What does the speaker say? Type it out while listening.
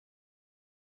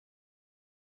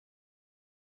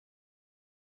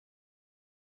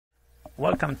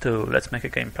Welcome to Let's Make a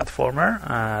Game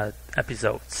Platformer,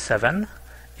 episode 7.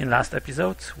 In last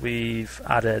episode we've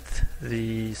added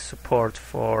the support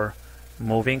for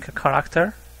moving a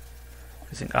character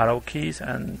using arrow keys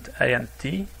and A and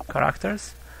T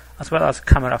characters, as well as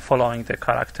camera following the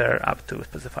character up to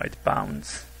specified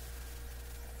bounds.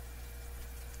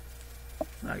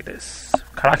 Like this.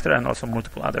 Character and also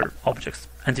multiple other objects,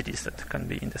 entities that can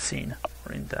be in the scene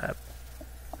or in the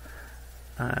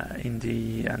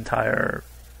entire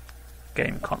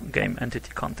game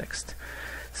entity context.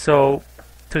 So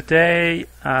today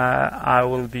I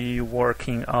will be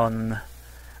working on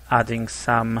adding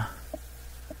some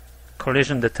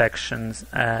collision detections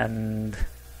and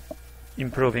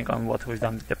improving on what we've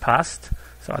done in the past.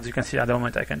 So as you can see at the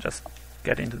moment I can just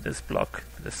get into this block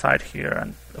to the side here,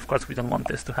 and of course we don't want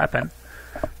this to happen,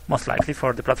 most likely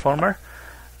for the platformer.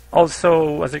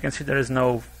 Also, as you can see, there is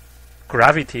no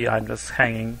gravity. I'm just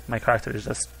hanging. My character is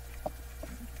just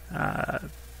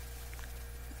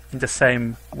in the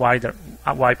same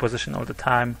Y position all the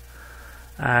time,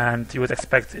 and you would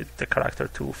expect the character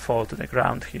to fall to the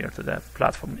ground here, to the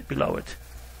platform below it.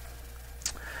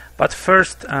 But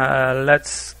first,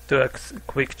 let's do a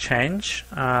quick change.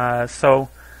 So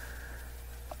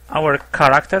our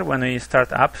character, when we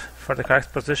start up for the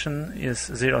character position, is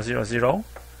 0, 0, 0.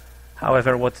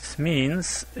 However, what this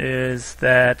means is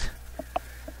that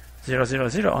 0, 0,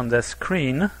 0 on the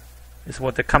screen is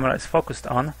what the camera is focused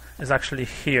on, is actually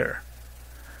here.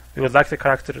 We would like the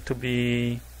character to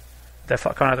be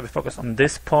focused on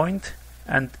this point,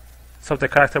 and so the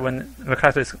character, when the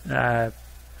character is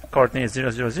coordinate is 0,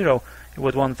 0, 0, you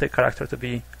would want the character to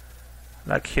be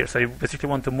like here. So you basically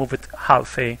want to move it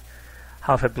half a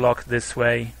block this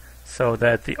way, so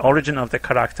that the origin of the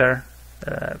character,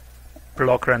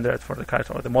 block rendered for the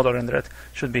character or the model rendered,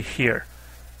 should be here.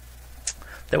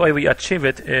 The way we achieve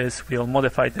it is we'll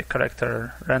modify the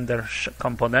character render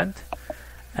component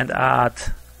and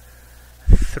add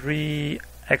 3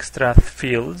 extra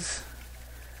fields.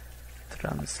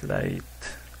 Translate,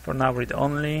 for now read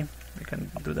only, we can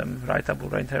do them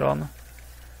writable later on.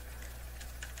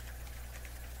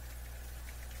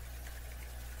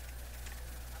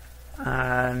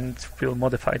 And we'll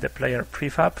modify the player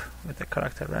prefab with the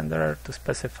character renderer to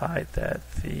specify that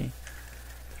the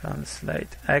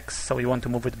translate X, so we want to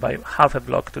move it by half a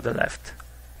block to the left,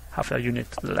 half a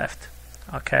unit to the left.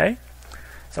 Okay,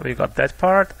 so we got that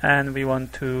part, and we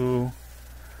want to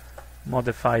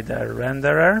modify the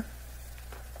renderer,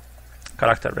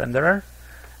 character renderer,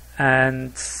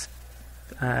 and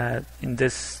in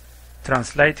this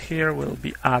translate here we'll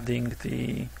be adding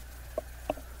the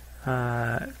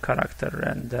character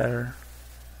render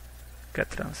get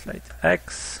translate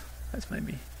X. Let's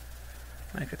maybe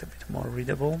make it a bit more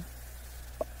readable.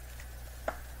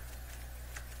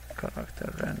 Character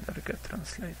render get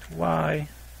translate Y.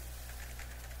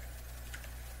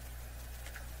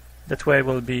 That way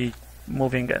we'll be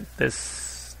moving at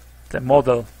the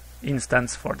model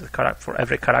instance for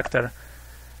every character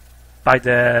by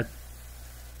the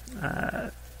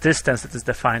distance that is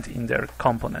defined in their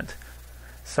component.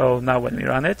 So now when we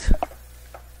run it,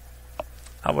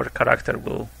 our character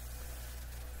will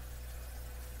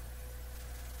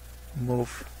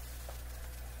move.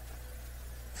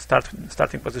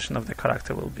 Starting position of the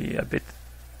character will be a bit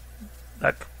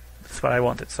like that's what I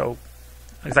wanted. So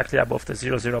exactly above the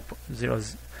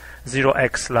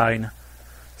 0x line.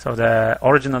 So the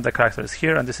origin of the character is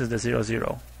here, and this is the 0,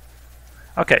 0.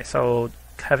 Okay, so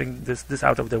having this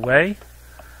out of the way,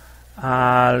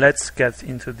 let's get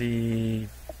into the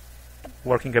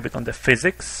working a bit on the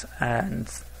physics, and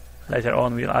later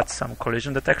on we'll add some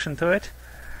collision detection to it.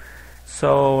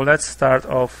 So let's start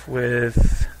off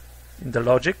with, in the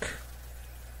logic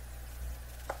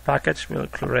package, we'll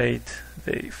create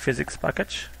the physics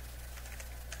package,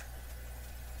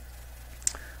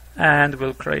 and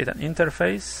we'll create an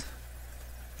interface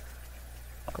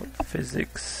called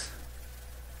physics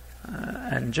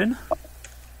engine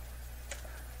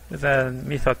with a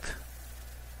method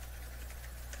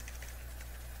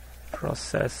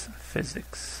process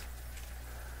physics.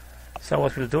 So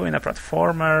what we'll do in a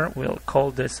platformer, we'll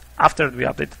call this after we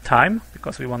update the time,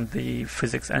 because we want the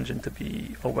physics engine to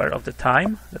be aware of the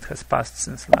time that has passed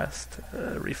since last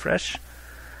refresh.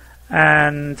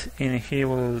 And in here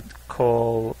we'll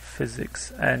call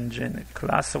physics engine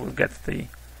class, so we'll get the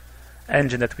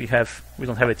engine that we have. We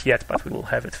don't have it yet, but we will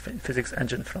have it, physics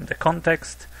engine, from the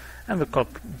context, and we'll call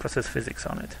process physics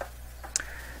on it.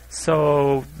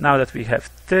 So now that we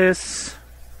have this,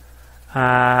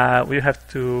 we have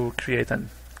to create a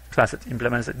class that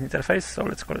implements an interface. So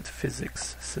let's call it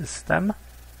physics system.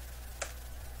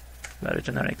 very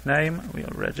generic name.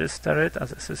 We'll register it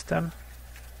as a system,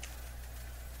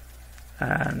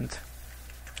 and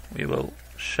we will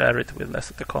share it with less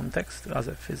of the context as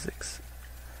a physics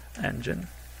engine,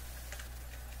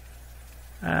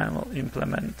 and we'll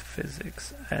implement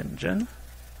physics engine.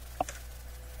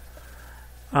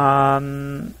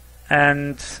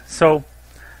 And so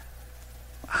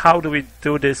how do we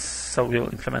do this? So we'll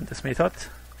implement this method.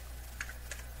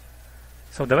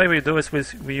 So the way we do is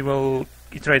we will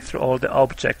iterate through all the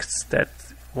objects that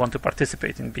want to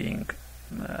participate in being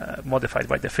modified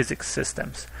by the physics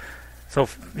systems. So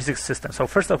So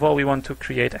first of all, we want to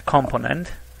create a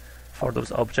component for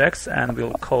those objects, and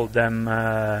we'll call them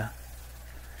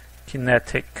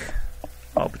kinetic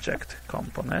object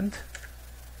component,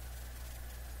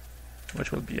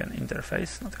 which will be an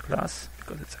interface, not a class,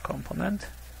 because it's a component.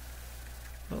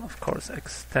 We'll of course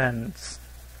extend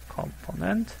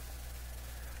component,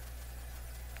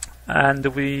 and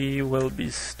we will be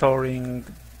storing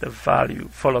the value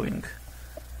following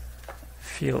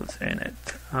fields in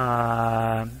it.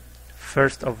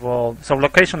 First of all, so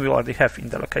location we already have in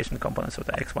the location component, so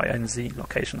the x, y, and z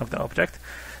location of the object.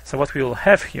 So what we will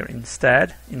have here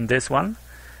instead, in this one,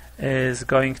 is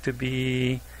going to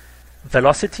be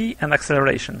velocity and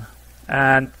acceleration.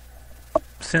 And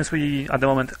since we, at the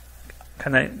moment,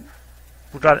 I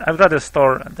would rather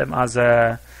store them as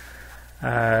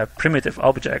primitive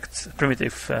objects,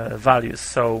 primitive values.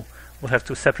 So we'll have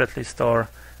to separately store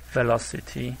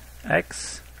velocity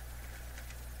x,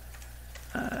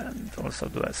 and also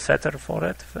do a setter for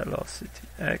it, velocity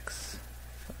x,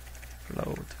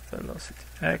 float velocity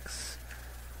x,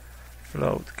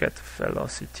 float get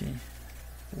velocity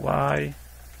y,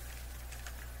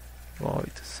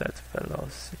 void set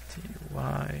velocity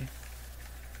y,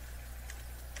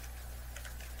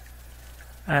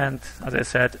 and as I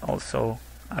said, also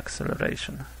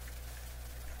acceleration.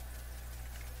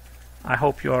 I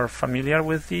hope you are familiar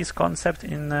with these concepts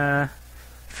in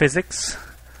physics.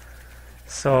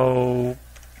 So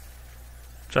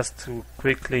just to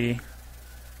quickly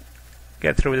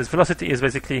get through this, velocity is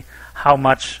basically how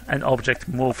much an object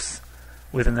moves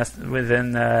within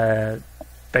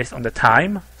based on the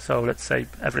time. So let's say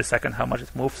every second how much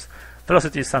it moves.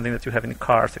 Velocity is something that you have in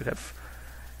cars. You have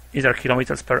either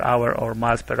kilometers per hour or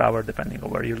miles per hour, depending on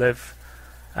where you live.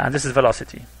 And this is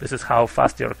velocity. This is how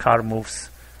fast your car moves,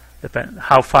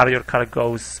 how far your car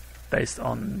goes based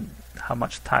on how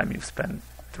much time you've spent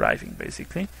driving,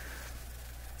 basically.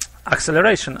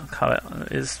 Acceleration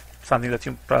is something that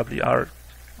you probably are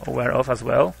aware of as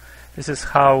well. This is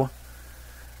how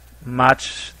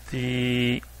much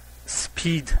the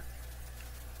speed,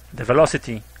 the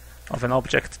velocity of an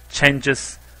object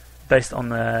changes based on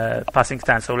passing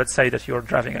time. So let's say that you're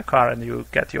driving a car and you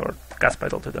get your gas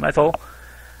pedal to the metal,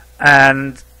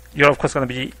 and you're of course going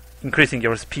to be increasing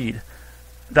your speed.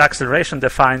 The acceleration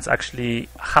defines actually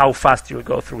how fast you will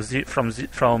go through from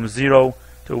 0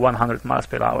 to 100 miles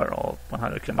per hour or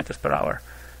 100 kilometers per hour.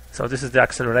 So this is the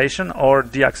acceleration or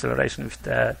deceleration. If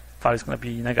the value is going to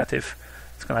be negative,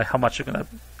 it's going to how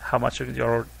much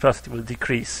your velocity will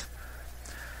decrease.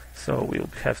 So we'll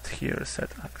have here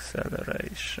set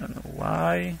acceleration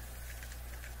y.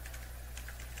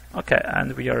 Okay,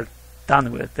 and we are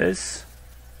done with this.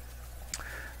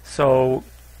 So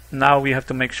now we have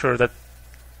to make sure that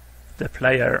the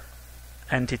player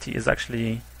entity is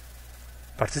actually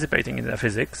participating in the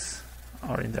physics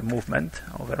or in the movement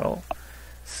overall.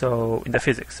 So in the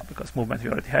physics, because movement we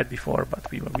already had before,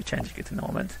 but we will be changing it in a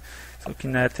moment. So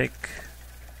kinetic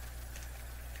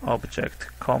object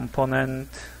component.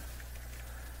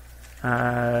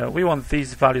 We want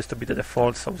these values to be the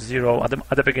default, so 0 at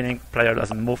the beginning, player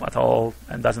doesn't move at all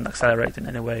and doesn't accelerate in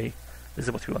any way. This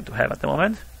is what we want to have at the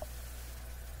moment.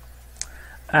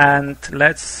 And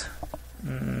let's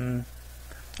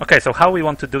okay, so how we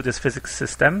want to do this physics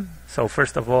system. So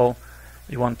first of all,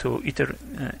 we want to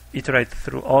iterate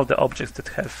through all the objects that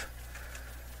have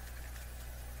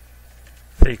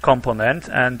the component,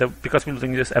 and because we're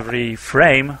doing this every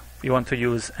frame, we want to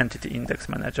use entity index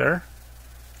manager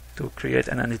to create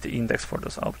an entity index for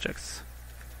those objects.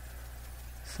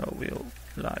 So we'll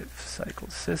life cycle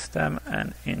system,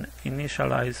 and in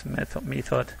initialize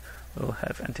method we'll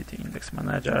have entity index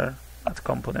manager at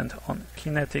component on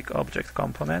kinetic object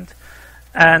component,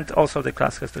 and also the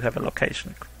class has to have a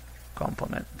location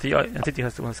component. The entity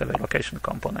has to have a location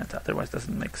component, otherwise it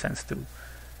doesn't make sense to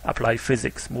apply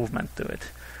physics movement to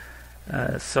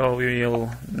it. So we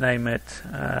will name it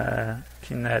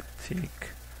kinetic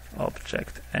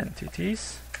object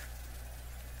entities,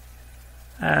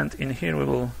 and in here we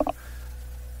will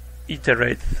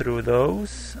iterate through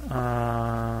those.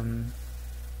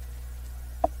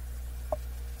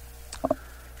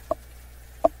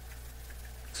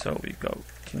 So we go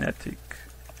kinetic,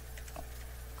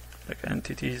 like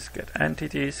entities, get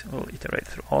entities. We'll iterate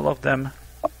through all of them.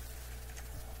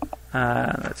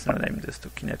 Let's rename this to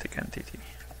kinetic entity.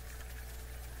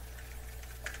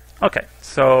 Okay,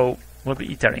 so we'll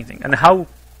be iterating. And how?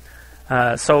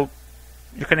 So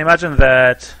you can imagine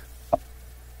that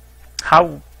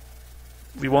how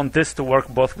we want this to work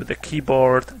both with the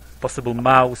keyboard, possible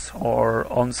mouse,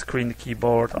 or on-screen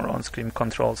keyboard, or on-screen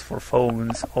controls for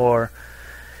phones, or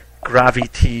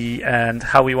gravity, and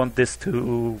how we want this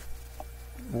to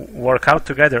work out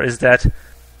together is that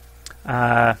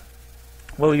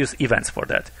we'll use events for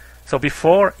that. So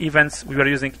before events, we were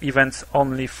using events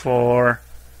only for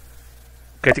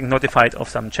getting notified of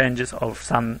some changes, of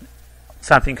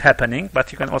something happening,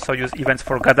 but you can also use events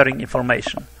for gathering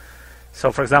information.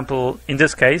 So for example, in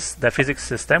this case, the physics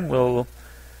system will,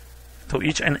 to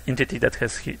each entity that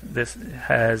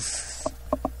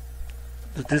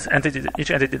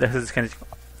each entity that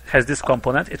has this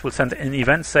component, it will send an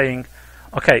event saying,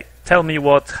 okay, tell me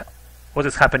what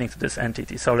is happening to this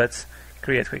entity. So let's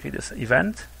create quickly this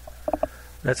event.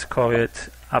 Let's call it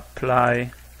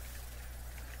apply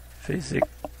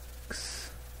physics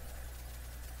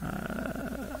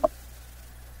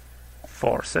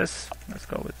forces. Let's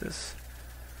go with this.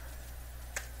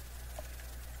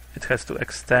 It has to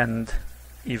extend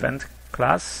event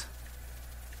class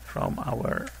from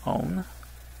our own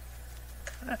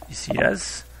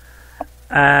ECS.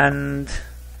 And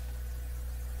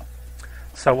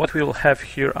so what we will have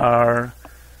here are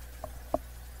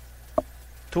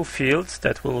two fields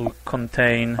that will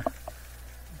contain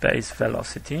base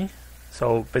velocity.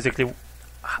 So basically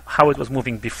how it was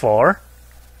moving before.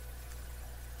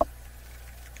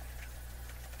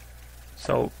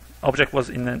 So object was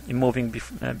in moving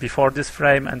before this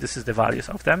frame, and this is the values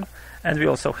of them. And we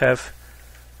also have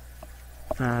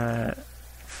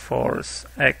force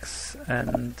X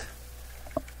and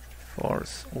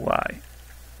force Y.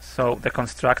 So the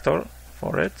constructor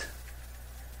for it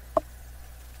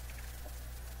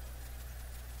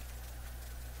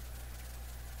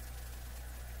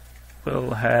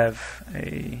will have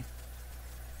a,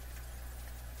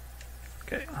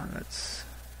 okay, let's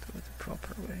do it the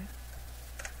proper way.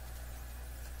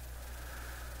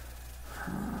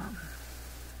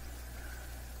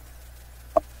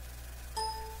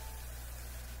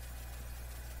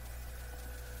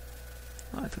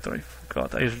 I totally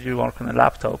forgot. I usually work on a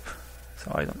laptop,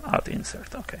 so I don't add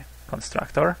insert. Okay,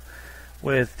 constructor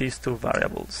with these two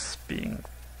variables being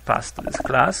passed to this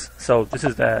class. So this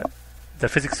is the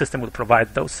physics system will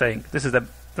provide those, saying this is the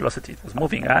velocity it was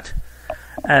moving at,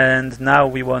 and now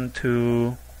we want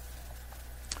to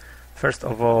first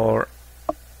of all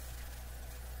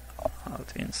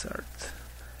insert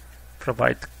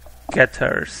provide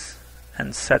getters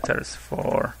and setters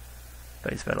for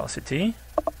base velocity,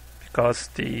 because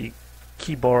the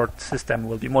keyboard system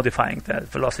will be modifying the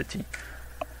velocity.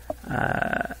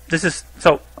 This is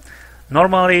so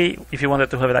normally if you wanted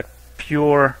to have like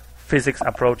pure physics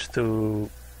approach to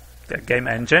the game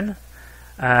engine,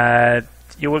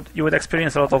 you would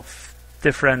experience a lot of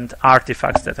different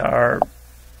artifacts that are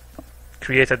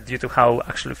created due to how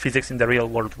actually physics in the real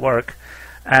world work.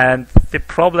 And the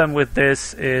problem with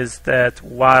this is that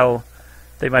while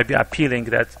they might be appealing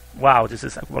that, wow, this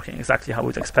is working exactly how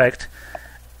we'd expect,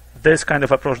 this kind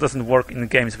of approach doesn't work in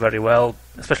games very well,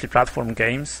 especially platform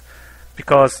games,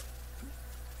 because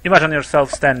imagine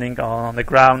yourself standing on the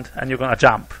ground and you're going to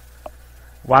jump.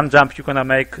 One jump you're going to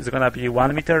make is going to be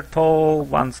 1 meter tall,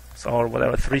 one's, or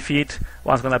whatever, 3 feet,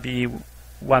 one's going to be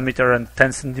 1 meter and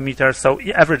 10 centimeters, so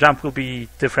every jump will be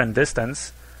different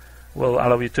distance, will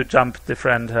allow you to jump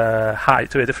different height,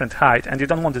 to a different height, and you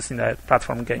don't want this in the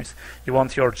platform games. You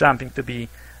want your jumping to be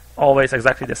always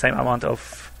exactly the same amount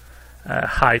of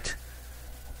height,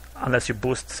 unless you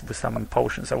boost with some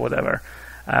potions or whatever.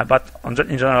 But in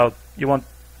general, you want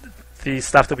the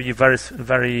stuff to be very,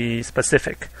 very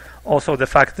specific. Also, the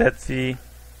fact that the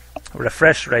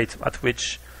refresh rate at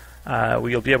which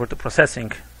we will be able to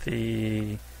processing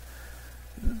the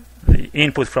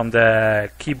input from the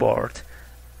keyboard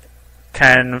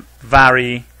can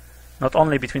vary not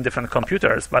only between different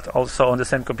computers, but also on the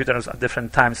same computers at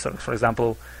different times. So, for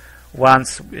example,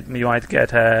 once you might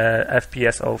get a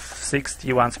FPS of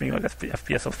 60, once you might get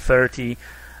FPS of 30,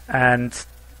 and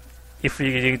if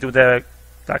we do the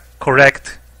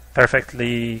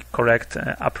perfectly correct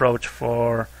approach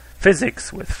for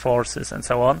physics with forces and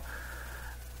so on,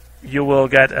 you will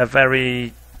get a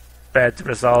very bad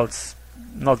results,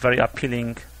 not very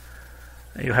appealing.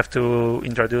 You have to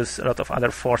introduce a lot of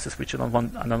other forces which you don't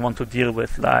want to deal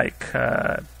with, like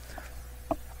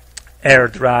air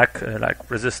drag, like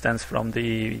resistance from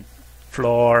the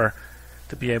floor,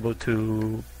 to be able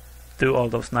to do all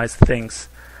those nice things.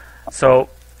 So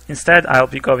instead, I'll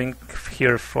be going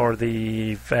here for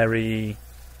the very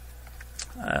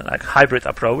like hybrid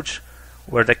approach,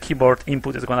 where the keyboard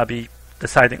input is going to be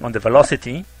deciding on the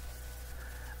velocity,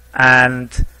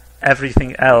 and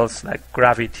everything else like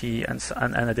gravity and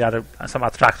the other some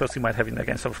attractors you might have in the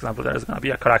game. So, for example, there's going to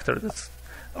be a character that's,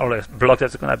 or a block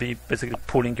that's going to be basically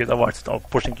pulling you towards or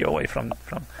pushing you away from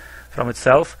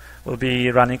itself. Will be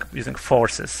running using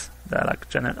forces, the like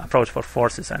general approach for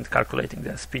forces, and calculating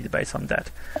the speed based on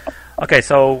that. Okay,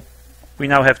 so we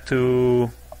now have to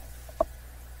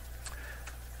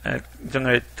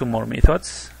generate two more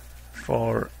methods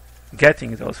for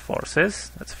getting those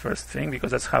forces. That's the first thing, because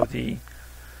that's how the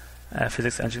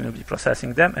physics engine will be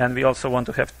processing them. And we also want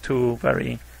to have two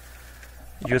very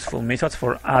useful methods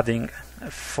for adding a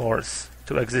force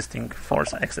to existing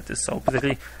force entities. So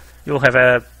basically, you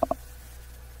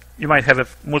might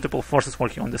have multiple forces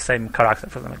working on the same character.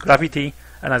 For example, gravity,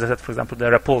 and as I said, for example,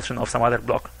 the repulsion of some other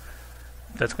block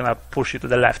that's going to push you to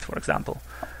the left, for example,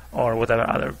 or whatever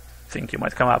other thing you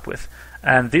might come up with.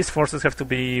 And these forces have to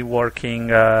be working.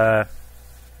 You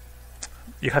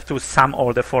have to sum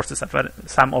all the forces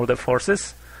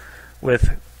with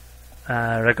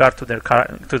regard to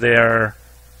their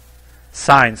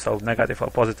sign, so negative or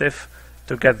positive,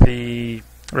 to get the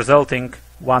resulting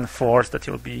one force that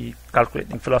you'll be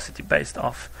calculating velocity based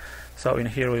off. So in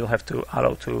here we'll have to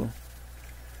allow to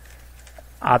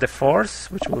add a force,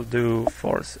 which will do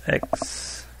force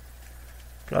x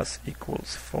plus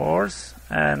equals force,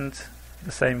 and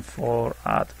the same for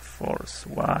add force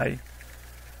y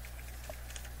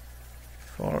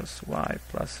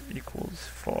plus equals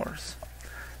force.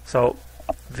 So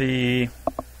the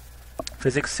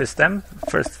physics system,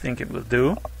 first thing it will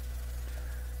do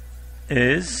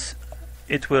is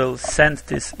it will send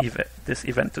this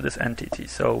event to this entity.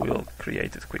 So we'll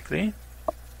create it quickly.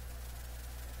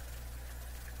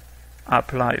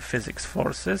 Apply physics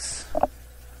forces.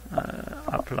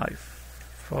 Apply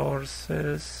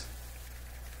forces.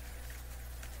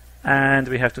 And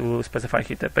we have to specify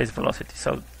here the base velocity.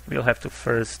 So we'll have to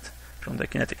first, from the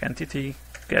kinetic entity,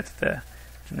 get the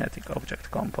kinetic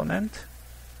object component.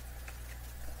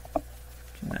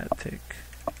 Kinetic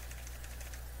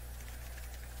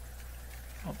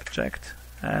object,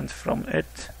 and from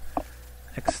it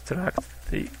extract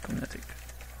the kinetic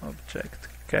object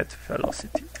get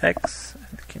velocity x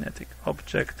and kinetic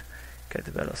object get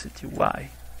velocity y.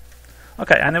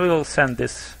 Okay, and we will send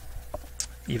this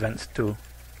event to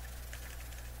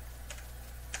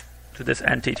this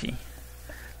entity.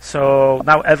 So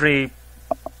now every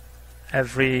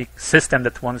system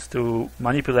that wants to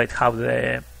manipulate how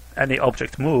any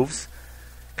object moves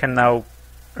can now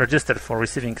register for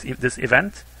receiving this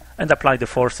event and apply the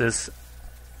forces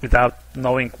without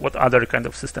knowing what other kind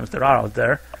of systems there are out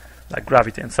there, like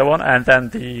gravity and so on, and then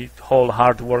the whole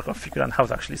hard work of figuring out how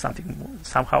actually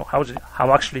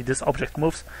how actually this object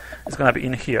moves is going to be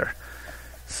in here.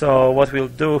 So what we'll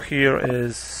do here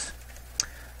is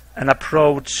an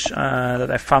approach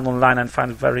that I found online and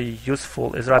find very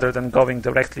useful, is rather than going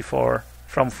directly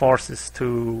from forces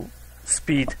to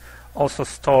speed, also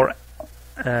store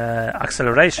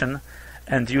acceleration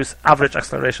and use average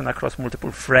acceleration across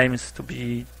multiple frames to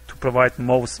provide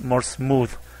more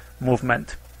smooth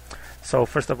movement. So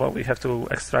first of all, we have to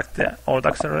extract the old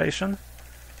acceleration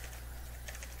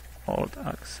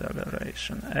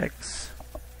x,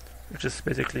 which is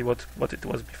basically what it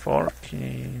was before.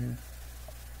 Kinetic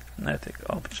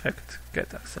object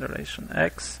get acceleration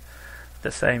x.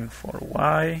 The same for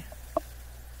y.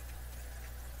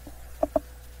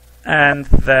 And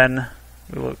then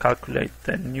we will calculate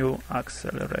the new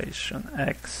acceleration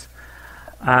x.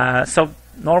 So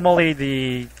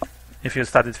normally, if you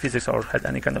studied physics or had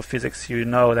any kind of physics, you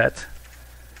know that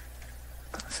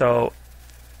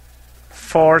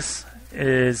force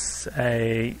is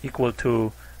equal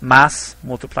to mass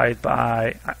multiplied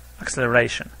by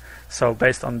acceleration. So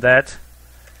based on that,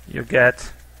 you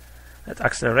get that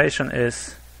acceleration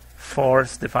is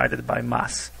force divided by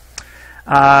mass.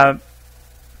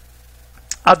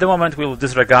 At the moment, we will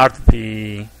disregard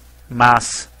the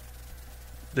mass.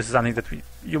 This is something that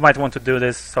you might want to do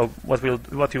this. So what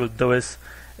you will do is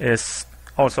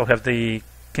also have the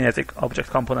kinetic object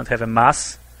component have a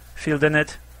mass field in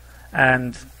it,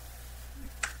 and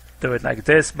do it like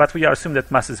this. But we assume that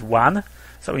mass is 1.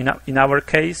 So in our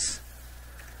case,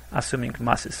 assuming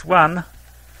mass is 1,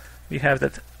 we have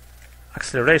that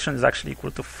acceleration is actually equal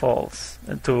to force.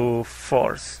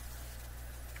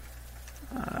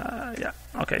 Yeah.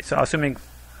 Okay. So assuming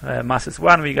mass is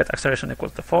 1, we get acceleration equal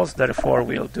to false, therefore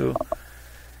we'll do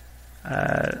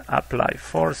apply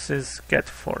forces, get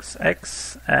force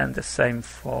x, and the same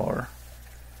for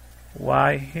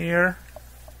y here.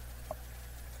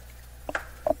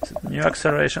 So new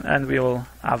acceleration, and we will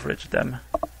average them.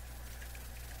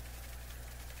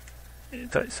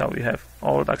 So we have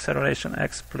old acceleration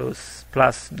x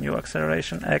plus new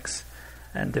acceleration x,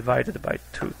 and divided by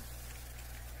 2.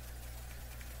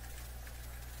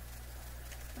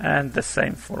 And the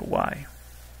same for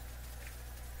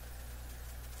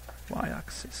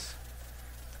y-axis.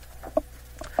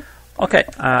 Okay,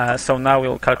 so now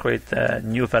we'll calculate the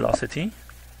new velocity,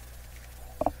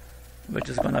 which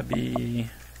is going to be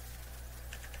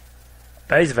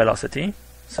base velocity.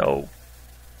 So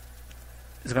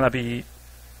it's going to be,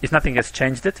 if nothing has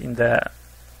changed it in the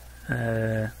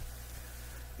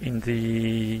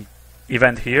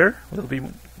event here, will be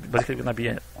basically going to be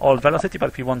an old velocity,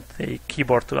 but we want the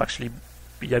keyboard to actually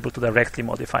be able to directly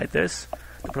modify this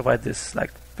to provide this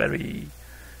like very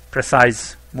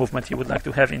precise movement you would like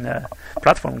to have in a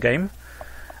platform game.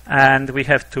 And we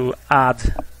have to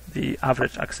add the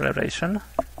average acceleration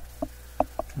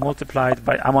multiplied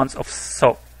by amounts of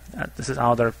this is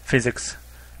another physics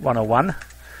 101.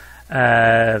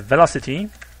 Velocity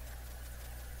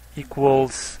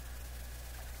equals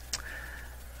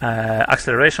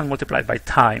acceleration multiplied by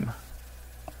time.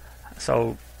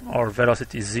 So or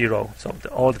velocity is 0. So the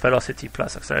old velocity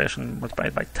plus acceleration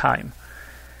multiplied by time.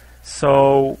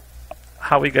 So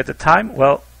how we get the time?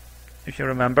 Well, if you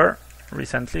remember,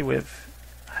 recently we've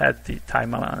had the time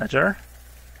manager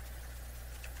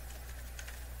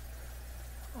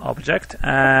object,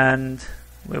 and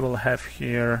we will have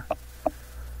here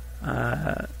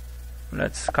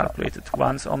let's calculate it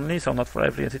once only, so not for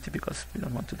every entity because we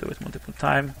don't want to do it multiple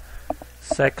times.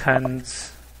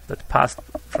 Seconds that passed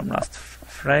from last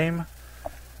frame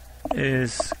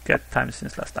is get time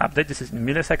since last update. This is in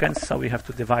milliseconds, so we have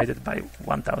to divide it by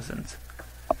 1000.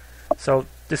 So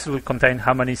this will contain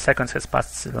how many seconds has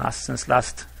passed since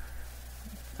last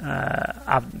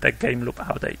the game loop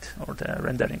update or the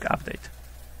rendering update.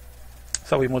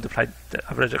 So we multiply the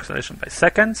average acceleration by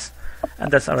seconds, and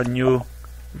that's our new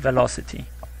velocity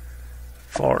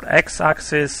for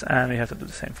x-axis, and we have to do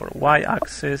the same for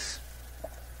y-axis,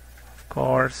 of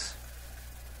course.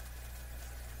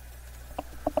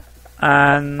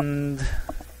 And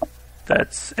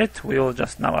that's it. We will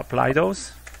just now apply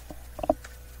those.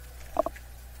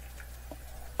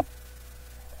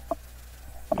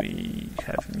 We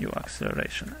have new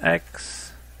acceleration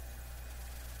x,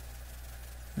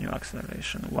 new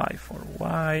acceleration y for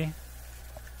y,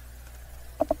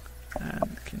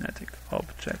 and kinetic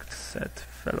object set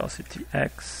velocity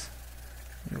x,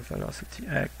 new velocity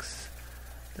x,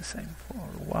 the same for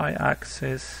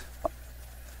y-axis.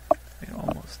 We're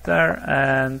almost there,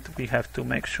 and we have to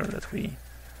make sure that we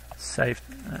save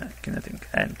kinetic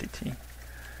entity,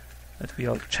 that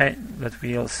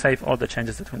we'll save all the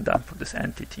changes that we've done for this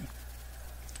entity.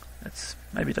 Let's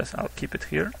maybe just I'll keep it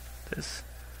here, this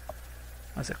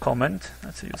as a comment.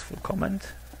 That's a useful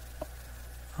comment.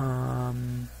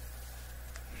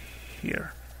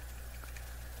 Here,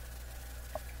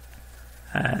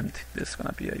 and this is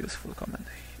gonna be a useful comment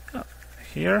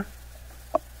here.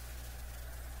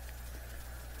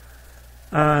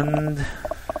 And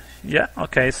yeah,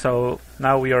 okay, so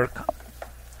now we are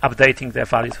updating the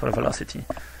values for velocity.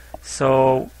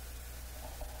 So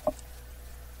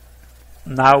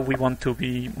now we want to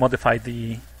modify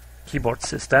the keyboard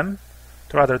system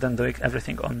rather than doing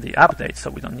everything on the update.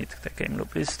 So we don't need the game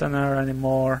loop listener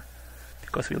anymore,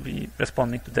 because we'll be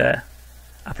responding to the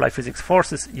apply physics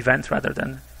forces event rather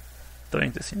than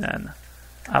doing this in an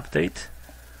update.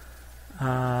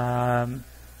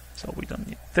 So we don't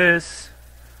need this.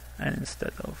 And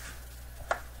instead of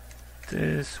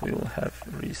this, we will have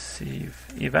receive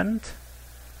event,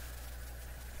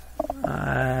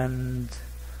 and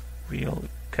we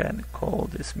can call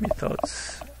this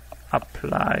methods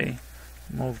apply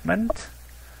movement.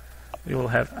 We will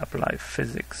have apply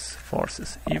physics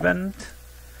forces event,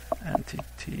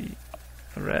 entity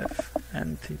ref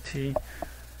entity.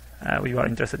 We are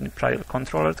interested in prior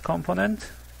controlled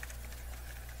component.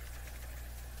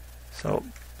 So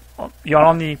you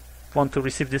only want to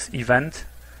receive this event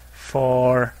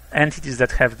for entities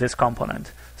that have this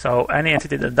component. So any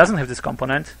entity that doesn't have this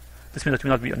component, this means that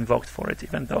will not be invoked for it,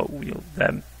 even though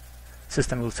the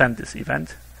system will send this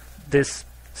event. This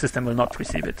system will not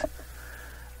receive it.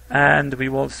 And we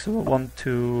also want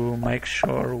to make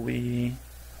sure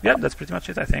yeah, that's pretty much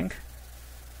it, I think.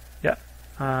 Yeah.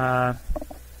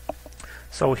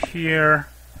 So here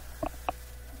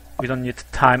we don't need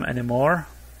time anymore.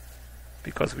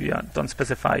 because we don't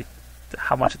specify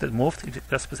how much it moved, we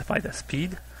just specify the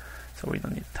speed. So we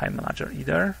don't need time manager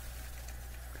either.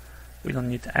 We don't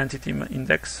need entity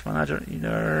index manager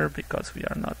either, because we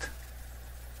don't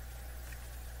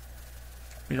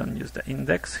use the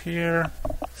index here.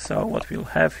 So what we'll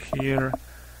have here,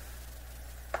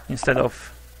 instead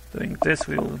of doing this,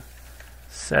 we'll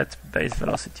set base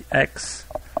velocity x.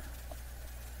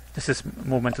 This is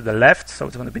movement to the left, so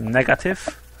it's going to be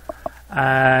negative.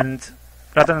 And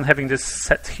rather than having this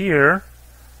set here,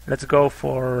 let's go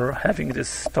for having this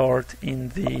stored in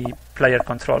the player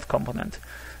controlled component.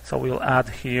 So we'll add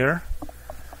here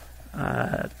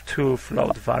two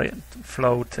float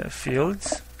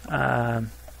fields.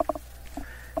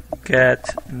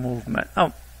 Get movement.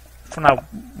 Oh, for now,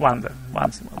 one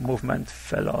movement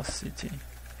velocity.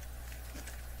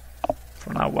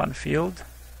 For now, one field.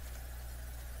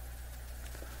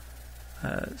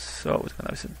 So it's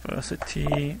going to be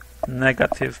velocity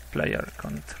negative player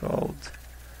controlled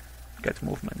get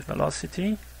movement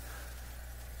velocity,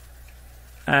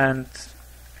 and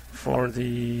for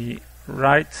the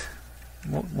right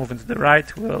moving to the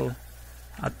right, we'll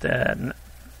add the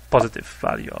positive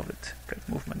value of it, get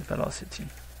movement velocity.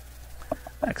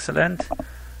 Excellent.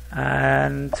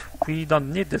 And we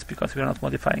don't need this because we are not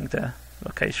modifying the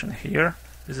location here.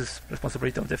 This is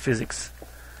responsibility of the physics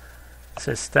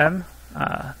system.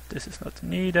 This is not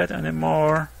needed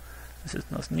anymore. This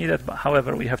is not needed, but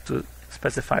however we have to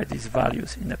specify these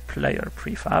values in a player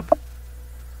prefab.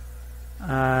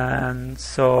 And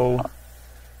so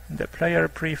in the player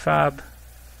prefab,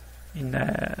 in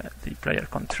the player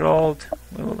controlled,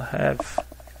 we will have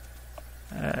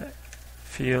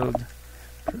field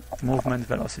movement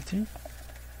velocity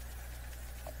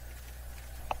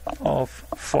of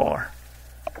 4.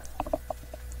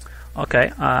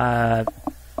 Okay,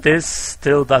 this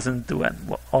still doesn't do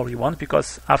all we want,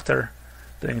 because after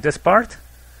doing this part,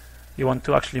 you want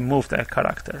to actually move the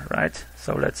character, right?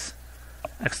 So let's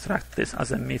extract this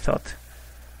as a method.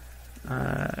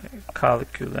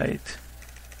 Calculate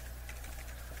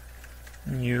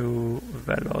new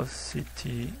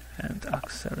velocity and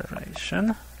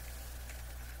acceleration.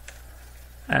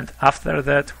 And after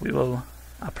that, we will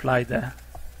apply the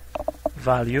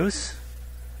values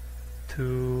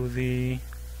to the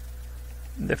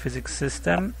physics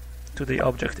system, to the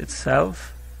object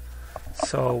itself.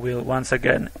 So we'll once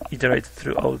again iterate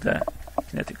through all the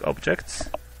kinetic objects.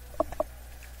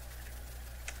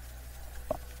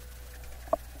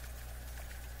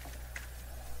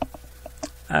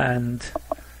 And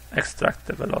extract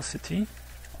the velocity.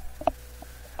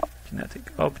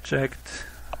 Kinetic object.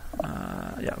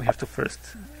 Yeah, we have to first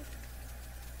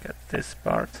get this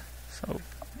part. So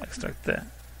extract the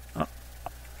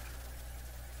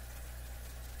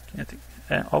kinetic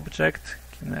object.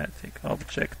 Kinetic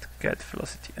object get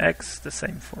velocity x. The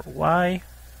same for y.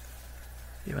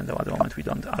 Even though at the moment we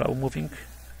don't allow moving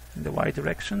in the y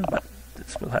direction, but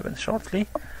this will happen shortly.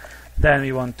 Then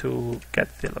we want to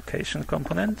get the location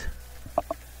component.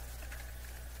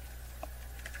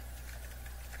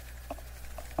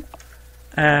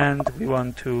 And we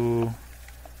want to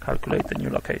calculate the new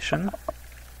location,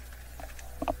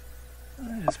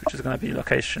 which is going to be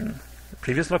location, the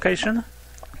previous location,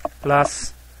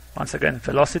 plus, once again,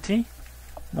 velocity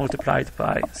multiplied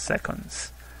by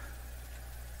seconds.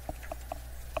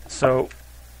 So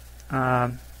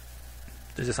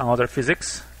this is another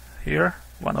physics here,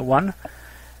 101.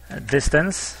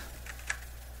 Distance,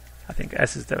 I think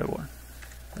S is the one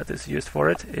that is used for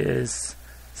it, is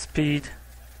speed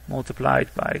multiplied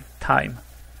by time.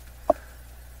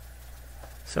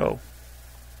 So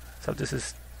this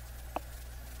is,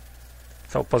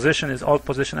 so position is all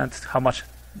position, and how much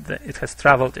it has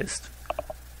traveled is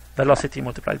velocity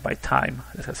multiplied by time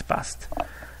that has passed.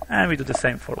 And we do the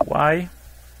same for y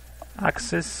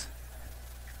axis.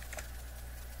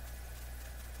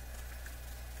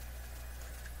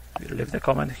 We'll leave the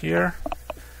comment here.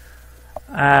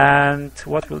 And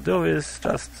what we'll do is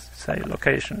just say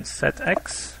location set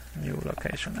x, new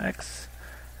location x,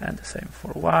 and the same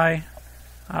for y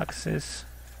axis.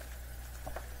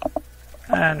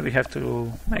 And we have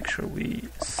to make sure we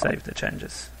save the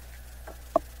changes.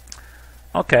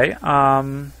 Okay,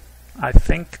 I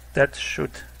think that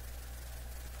should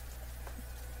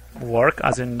work,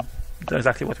 as in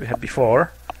exactly what we had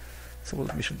before. So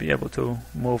we should be able to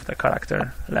move the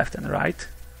character left and right.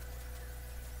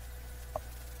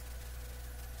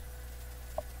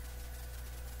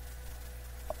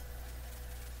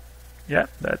 Yeah,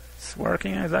 that's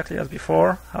working exactly as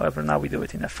before. However, now we do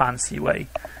it in a fancy way.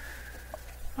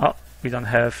 Oh, we don't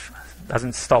have,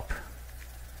 doesn't stop.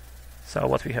 So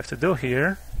what we have to do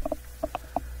here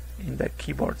in the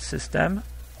keyboard system.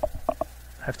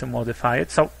 I have to modify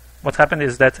it. So what happened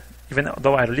is that even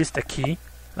though I released a key,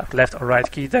 like left or right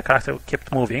key, the character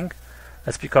kept moving.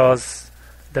 That's because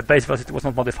the base velocity was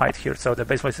not modified here, so the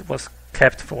base velocity was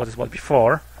kept for what it was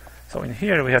before. So in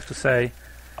here we have to say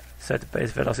set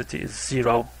base velocity is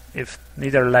 0 if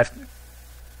neither left,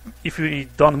 if we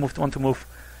don't want to move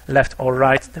left or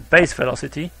right, the base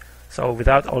velocity, so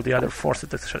without all the other forces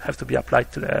that should have to be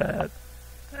applied to the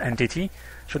entity,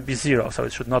 should be 0, so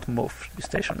it should not move, should be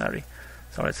stationary.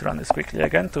 So let's run this quickly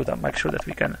again to make sure that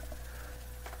we can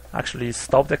actually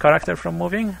stop the character from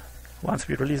moving once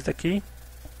we release the key.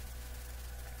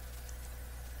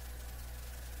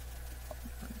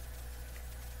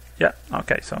 Yeah,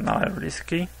 okay, so now I release the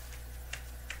key.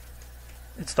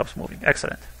 It stops moving.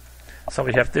 Excellent. So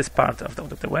we have this part of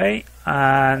the way,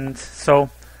 and so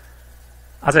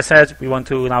as I said, we want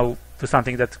to now do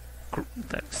something that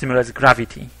simulates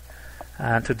gravity.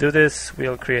 And to do this,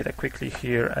 we'll create quickly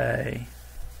here a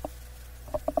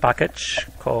package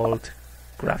called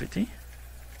gravity,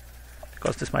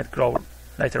 because this might grow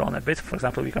later on a bit. For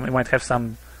example, we might have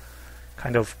some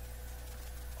kind of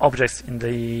objects in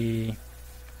the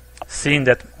scene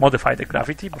that modify the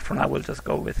gravity, but for now we'll just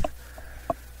go with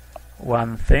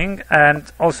one thing.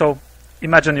 And also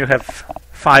imagine you have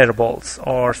fireballs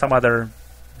or some other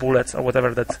bullets or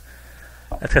whatever that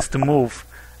has to move,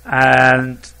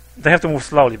 and they have to move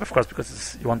slowly, of course,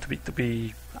 because you want to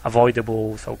be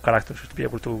avoidable, so character should be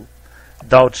able to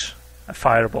dodge a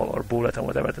fireball or bullet or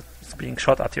whatever that's being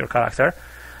shot at your character.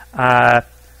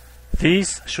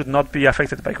 These should not be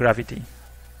affected by gravity,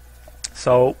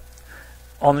 so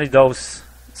only those.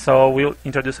 So we'll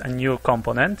introduce a new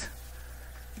component,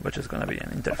 which is going to be an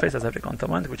interface as every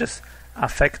component, which is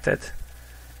affected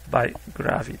by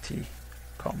gravity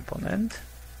component.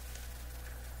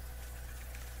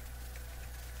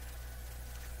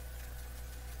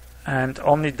 And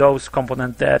only those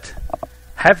components that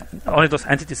have, only those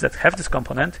entities that have this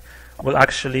component will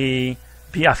actually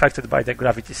be affected by the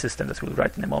gravity system that we'll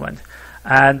write in a moment.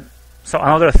 And so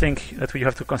another thing that we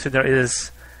have to consider is,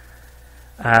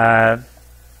 for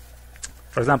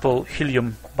example,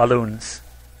 helium balloons.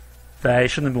 They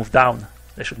shouldn't move down,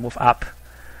 they should move up.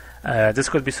 This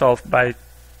could be solved by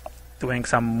doing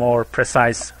some more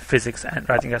precise physics and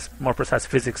writing a more precise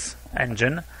physics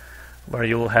engine, where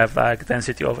you will have like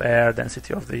density of air,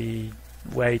 density of the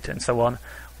weight, and so on.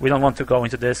 We don't want to go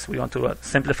into this. We want to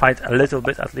simplify it a little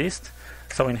bit at least.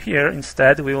 So in here,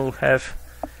 instead, we will have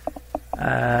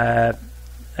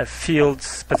a field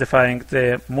specifying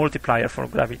the multiplier for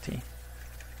gravity.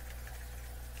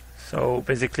 So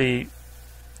basically,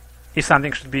 if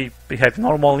something should behave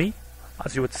normally,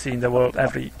 as you would see in the world,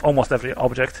 almost every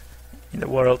object in the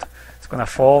world is going to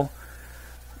fall,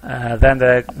 then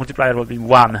the multiplier will be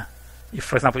 1. If,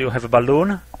 for example, you have a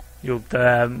balloon,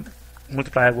 the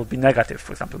multiplier will be negative,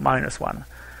 for example, -1.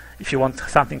 If you want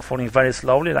something falling very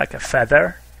slowly, like a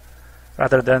feather,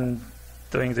 rather than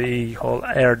doing the whole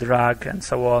air drag and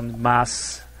so on,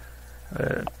 mass,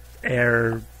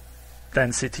 air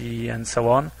density, and so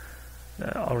on,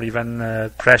 or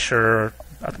even pressure,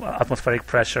 atmospheric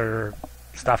pressure,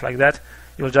 stuff like that,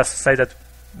 you will just say that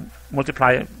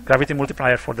gravity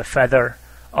multiplier for the feather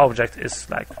object is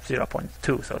like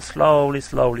 0.2, so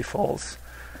slowly falls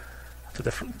to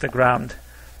the ground.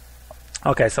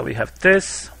 Okay, so we have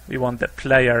this. We want the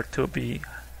player to be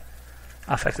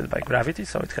affected by gravity,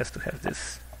 so it has to have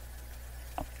this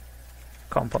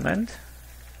component.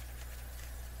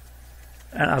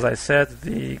 And as I said,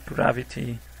 the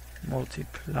gravity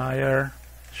multiplier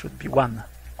should be 1,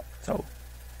 so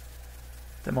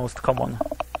the most common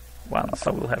one.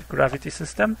 So we'll have gravity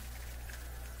system.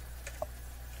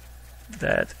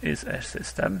 That is a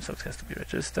system, so it has to be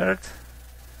registered,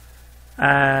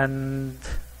 and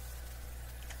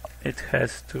it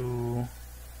has to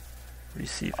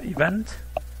receive event,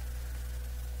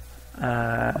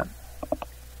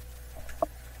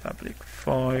 public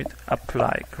void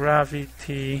apply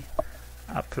gravity,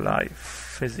 apply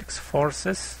physics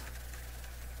forces,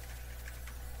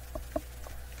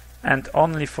 and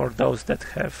only for those that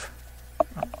have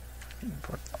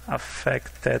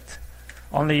affected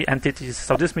only entities.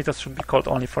 So this method should be called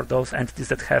only for those entities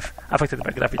that have affected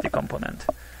by gravity component.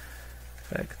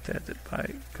 Affected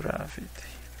by gravity.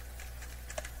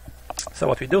 So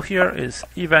what we do here is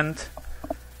event,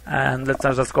 and let's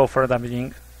just go further.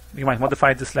 Meaning we might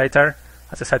modify this later.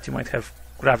 As I said, you might have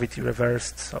gravity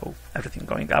reversed, so everything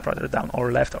going up rather than down,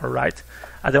 or left or right.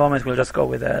 At the moment, we'll just go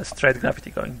with a straight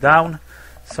gravity going down.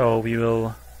 So we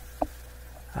will.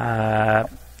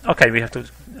 Okay, we have to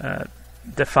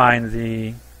define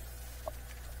the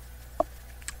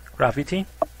gravity.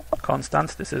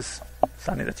 constant. This is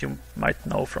something that you might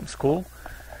know from school.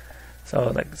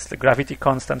 So like it's the gravity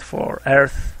constant for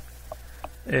Earth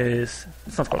is,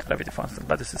 it's not called gravity constant,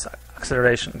 but this is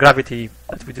acceleration. Gravity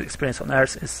that we experience on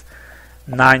Earth is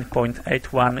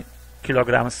 9.81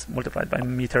 kilograms multiplied by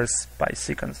meters by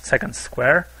second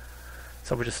square.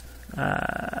 So we just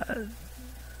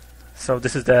so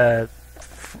this is the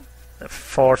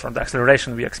force or the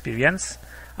acceleration we experience.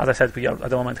 As I said, we at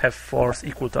the moment have force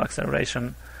equal to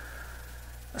acceleration.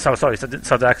 So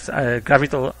the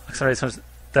gravitational acceleration,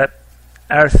 the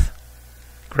Earth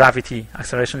gravity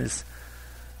acceleration is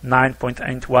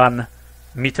 9.81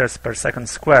 meters per second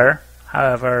square.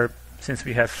 However, since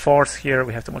we have force here,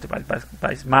 we have to multiply it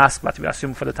by mass, but we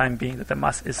assume for the time being that the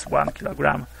mass is 1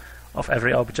 kilogram of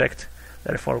every object.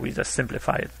 Therefore, we just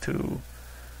simplify it to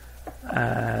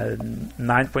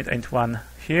 9.81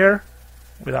 here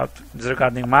without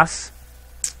disregarding mass.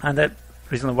 And the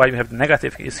reason why we have the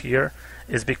negative is here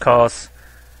is because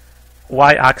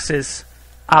y-axis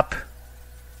up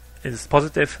is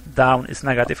positive, down is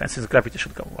negative, and since gravity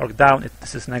should work down,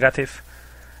 this is negative,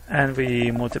 and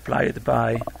we multiply it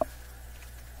by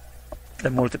the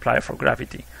multiplier for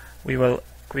gravity. We will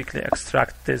quickly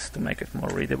extract this to make it more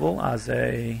readable as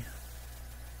a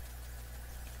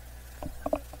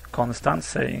constant,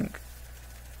 saying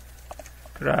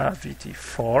gravity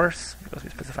force, because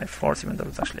we specify force even though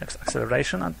it's actually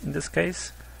acceleration in this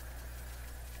case.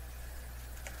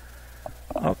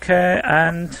 Okay,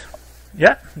 and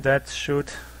yeah, that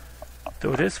should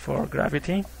do this for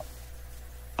gravity.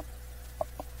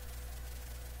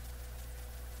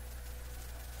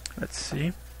 Let's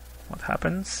see what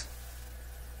happens.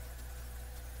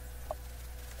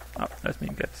 Oh, let me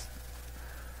get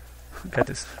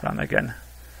this run again,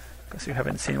 because you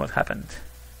haven't seen what happened,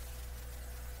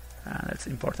 and it's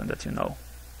important that you know.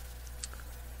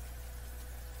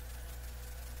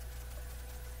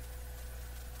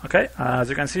 Okay, as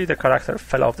you can see, the character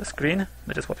fell off the screen,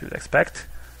 which is what we would expect.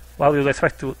 Well, we would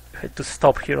expect it to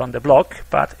stop here on the block,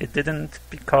 but it didn't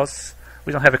because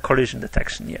we don't have a collision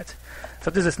detection yet.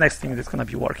 So this is next thing that's going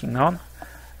to be working on.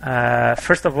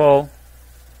 First of all,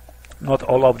 not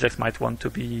all objects might want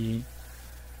to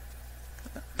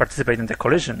participate in the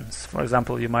collisions. For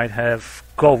example, you might have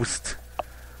ghost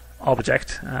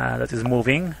object that is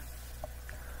moving,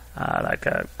 like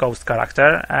a ghost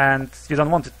character, and you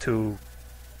don't want it to,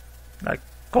 like,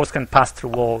 ghosts can pass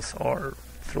through walls or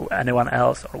through anyone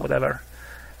else or whatever.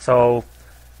 So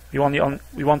we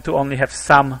want to only have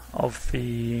some of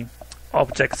the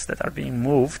objects that are being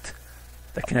moved,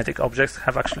 the kinetic objects,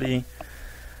 have actually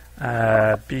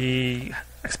be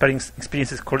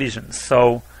experiences collisions.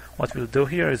 So what we'll do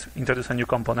here is introduce a new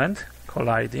component,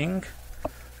 colliding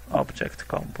object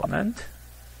component.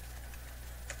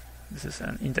 This is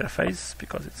an interface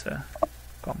because it's a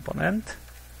component,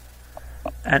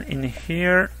 and in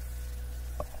here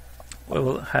we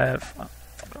will have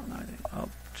colliding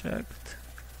object.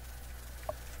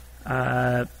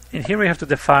 In here we have to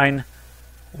define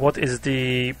what is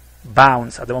the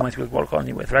bounds. At the moment we'll work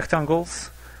only with rectangles.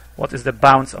 What is the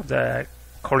bounds of the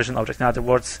collision object? In other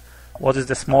words, what is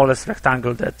the smallest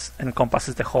rectangle that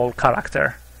encompasses the whole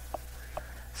character?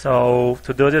 So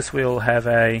to do this, we'll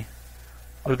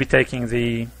be taking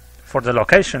for the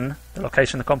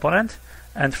location component,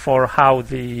 and for how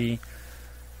the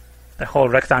whole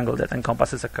rectangle that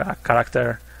encompasses a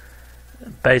character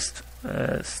based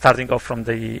starting off from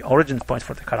the origin point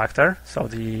for the character, so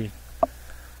the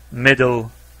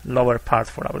middle lower part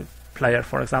for our player,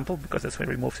 for example, because that's where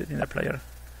we moved it in the player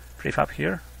prefab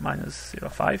here,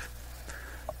 -0.5.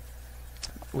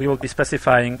 We will be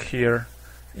specifying here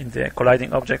in the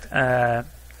colliding object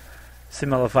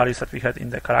similar values that we had in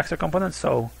the character component.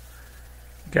 So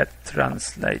get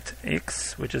translate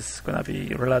x, which is going to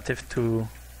be relative to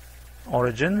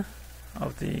origin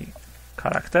of the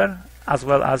character, as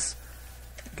well as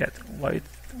get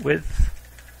width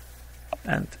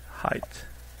and height.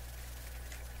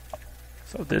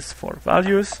 So this for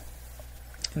values.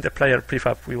 In the player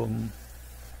prefab we will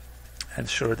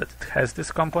ensure that it has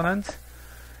this component.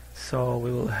 So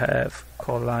we will have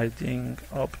colliding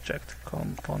object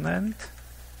component,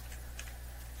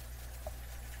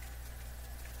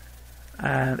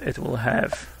 and it will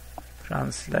have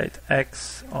translate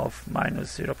x of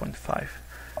 -0.5.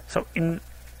 So in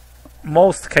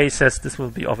most cases this will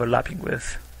be overlapping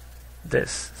with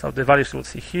this. So the values we'll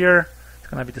see here, it's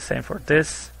going to be the same for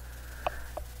this,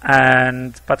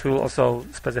 but we will also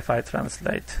specify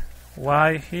translate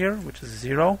y here, which is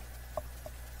 0.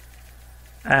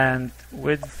 And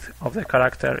width of the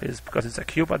character is, because it's a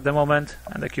cube at the moment,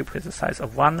 and the cube has a size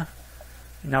of 1,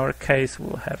 In our case,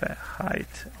 we'll have a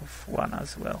height of 1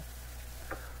 as well.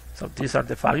 So these are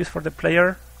the values for the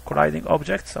player colliding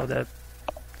object. So the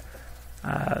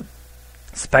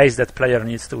space that player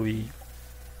needs to be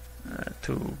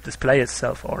to display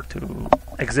itself or to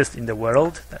exist in the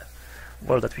world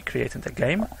that we create in the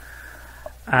game.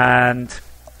 And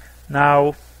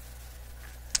now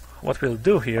what we'll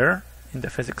do here in the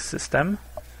physics system,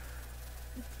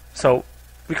 so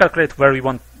we calculate where we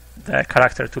want the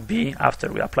character to be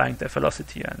after we're applying the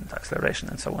velocity and acceleration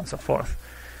and so on and so forth.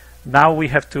 Now we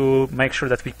have to make sure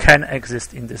that we can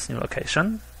exist in this new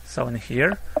location. So in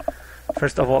here,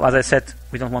 first of all, as I said,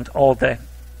 we don't want all the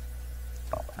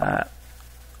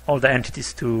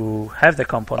entities to have the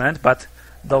component, but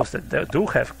those that they do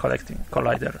have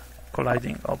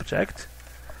colliding object.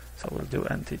 So we'll do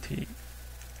entity,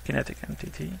 kinetic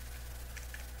entity.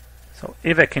 So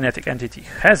if a kinetic entity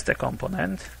has the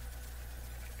component,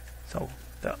 so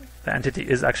the entity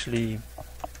is actually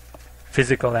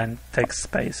physical and takes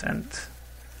space and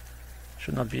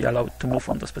should not be allowed to move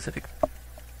on to specific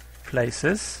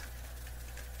places.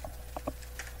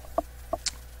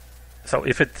 So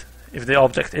if the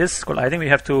object is colliding, we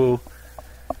have to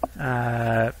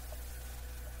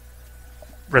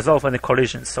resolve any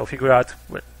collisions. So figure out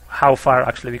how far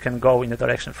actually we can go in the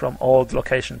direction from old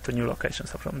location to new location.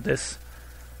 So from this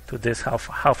to this, how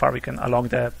far we can along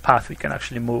the path we can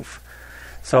actually move.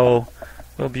 So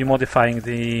we'll be modifying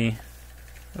the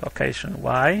location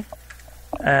y,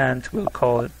 and we'll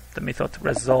call it the method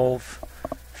resolve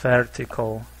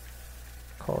vertical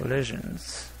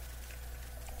collisions.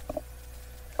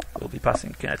 We'll be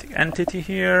passing kinetic entity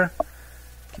here,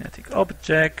 kinetic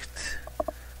object,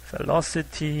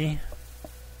 velocity.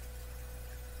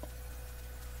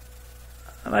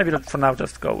 Maybe for now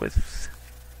just go with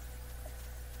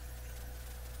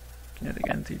kinetic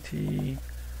entity,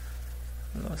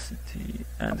 velocity,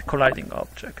 and colliding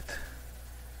object.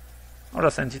 Or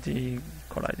just entity,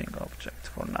 colliding object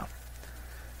for now.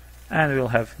 And we'll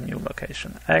have new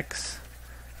location x,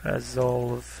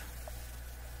 resolve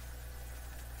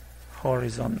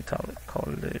horizontal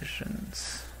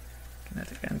collisions,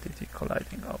 kinetic entity,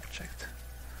 colliding object.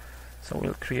 So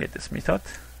we'll create this method.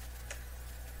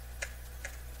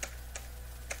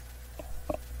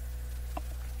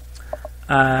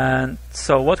 And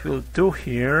so what we'll do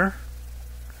here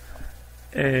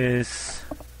is,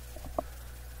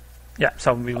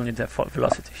 so we will need the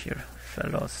velocity here,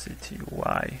 velocity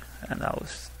y, and I'll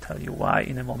tell you why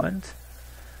in a moment.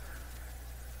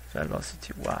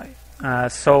 Velocity y.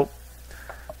 So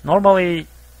normally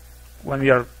when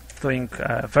we are doing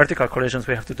vertical collisions,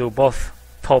 we have to do both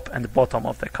top and bottom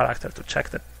of the character to check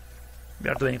that we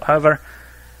are doing. However,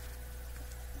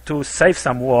 to save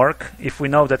some work, if we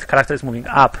know that the character is moving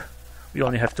up, we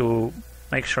only have to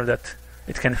make sure that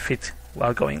it can fit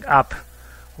while going up.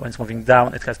 When it's moving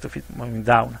down, it has to fit moving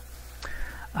down.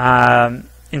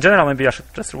 In general, maybe I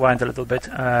should just rewind a little bit.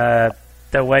 The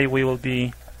way we will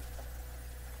be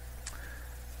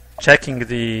checking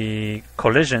the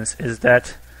collisions is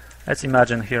that, let's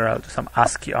imagine here, I'll do some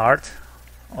ASCII art.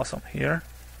 Awesome here.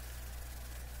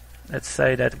 Let's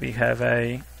say that we have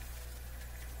a,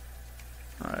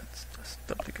 let's just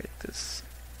duplicate this.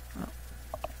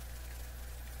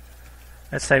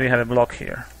 Let's say we have a block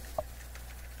here.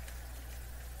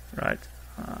 Right,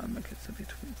 make it a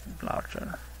bit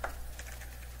larger.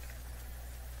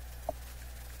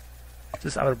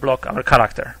 This is our block, our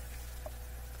character.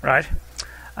 Right?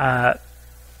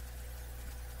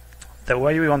 The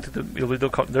way we want to do, we'll be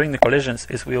doing the collisions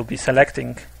is we'll be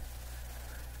selecting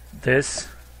this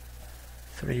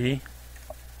 3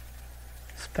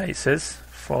 spaces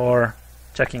for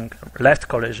checking left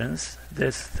collisions,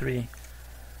 this 3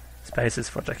 spaces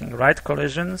for checking right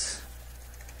collisions,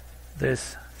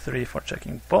 this 3 for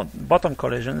checking bottom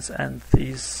collisions, and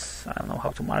these, I don't know how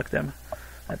to mark them.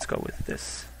 Let's go with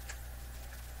this.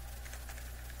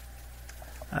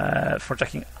 For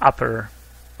checking upper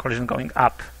collision going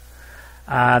up.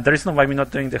 The reason why we're not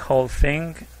doing the whole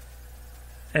thing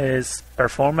is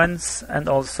performance, and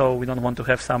also we don't want to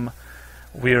have some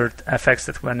weird effects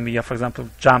that when we are, for example,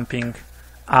 jumping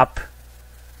up,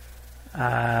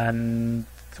 and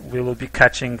we will be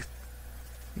catching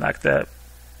like the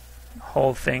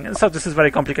whole thing. And so this is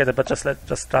very complicated, but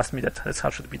just trust me that that's how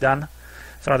it should be done.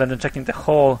 So rather than checking the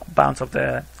whole bounce of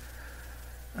the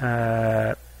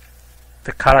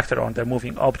character on the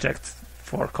moving object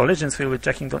for collisions, we'll be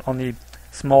checking the only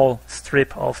small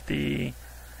strip of the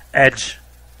edge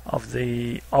of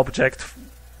the object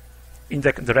in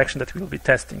the direction that we'll be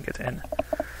testing it in.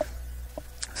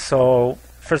 So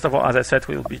first of all, as I said,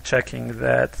 we'll be checking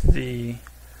that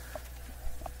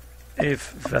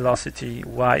if velocity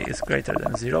y is greater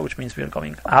than 0, which means we are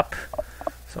going up,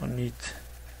 so need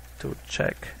to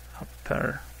check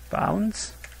upper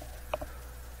bounds.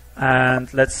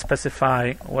 And let's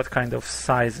specify what kind of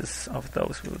sizes of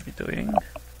those we'll be doing.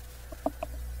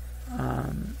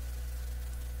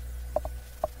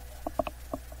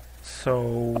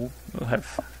 So we'll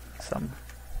have some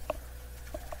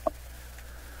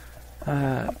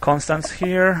constants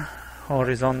here: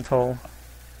 horizontal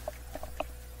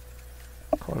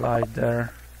collider,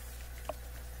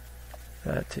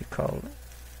 vertical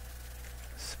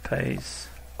space.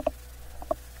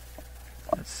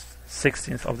 That's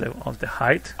 16th of the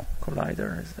height.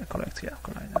 Collider is the correct, yeah,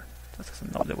 collider. That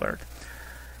doesn't know the word.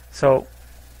 So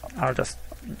I'll just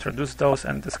introduce those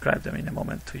and describe them in a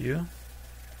moment to you.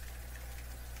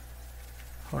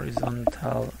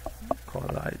 Horizontal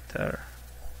collider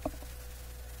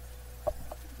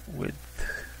width,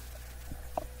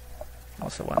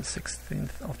 also 1/16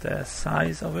 of the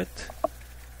size of it.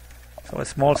 So a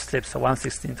small strip, so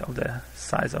 1/16 of the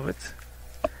size of it.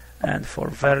 And for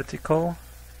vertical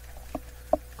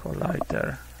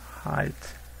collider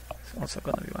height, it's also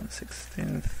going to be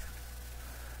 1/16.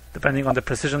 Depending on the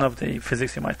precision of the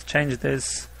physics, you might change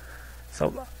this.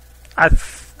 So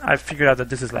I've figured out that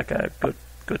this is like a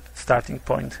good starting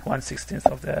point, 1/16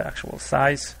 of the actual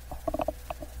size.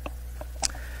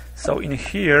 So in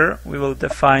here we will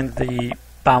define the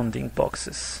bounding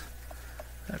boxes: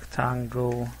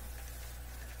 rectangle,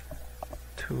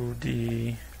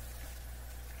 2D,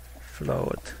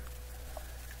 float,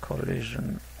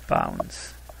 collision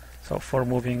bounds. So for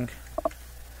moving,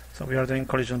 so we are doing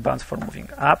collision bounds for moving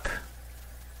up.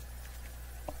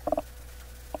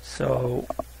 So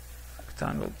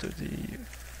rectangle to the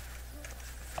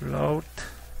float.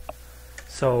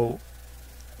 So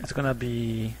it's gonna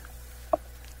be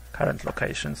current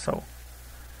location. So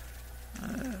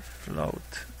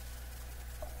float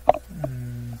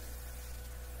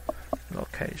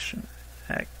location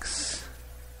X,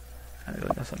 and we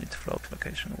also need float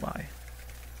location Y.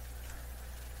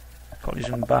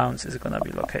 Collision bounds is gonna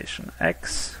be location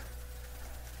X.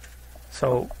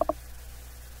 So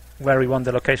where we want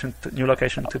the location new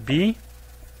location to be,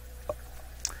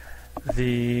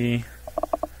 we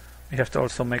have to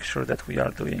also make sure that we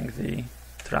are doing the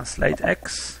translate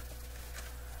X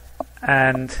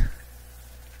and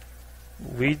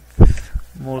width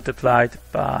multiplied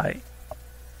by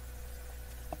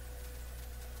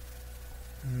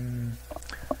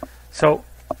so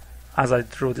as I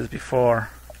drew this before,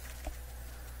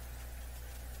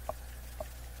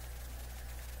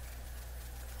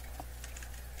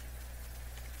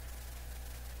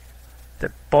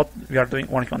 we are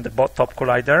working on the top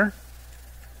collider,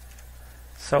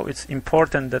 so it's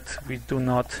important that we do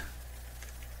not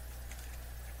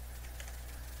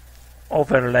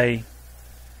overlay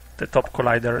the top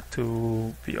collider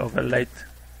to be overlaid,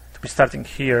 to be starting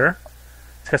here.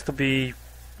 It has to be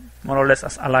more or less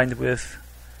as aligned with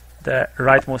the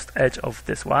rightmost edge of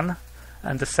this one,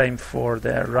 and the same for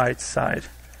the right side.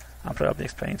 I'm probably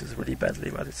explaining this really badly,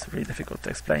 but it's really difficult to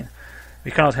explain.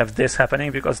 We cannot have this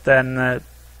happening because then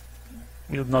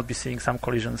we'll not be seeing some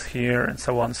collisions here and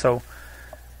so on. So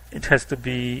it has to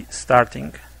be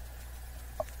starting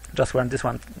just when this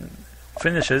one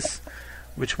finishes,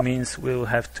 which means we'll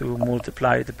have to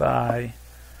multiply it by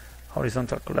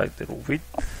horizontal collider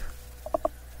width.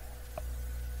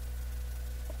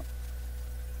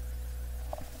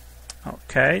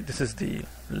 Okay, this is the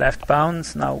left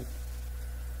bounds. Now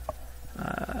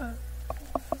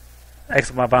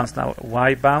X bounds, now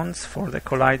Y bounds for the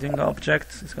colliding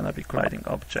object. It's going to be colliding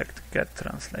object get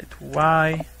translate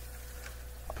Y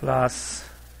plus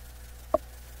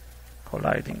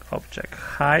colliding object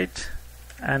height,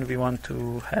 and we want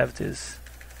to have this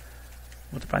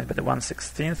multiplied by the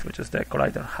 1/16, which is the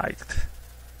collider height.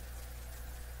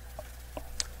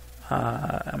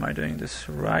 Am I doing this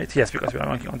right? Yes, because we are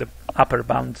working on the upper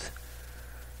bound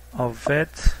of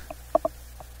it.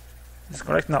 Is it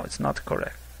correct? No, it's not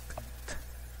correct.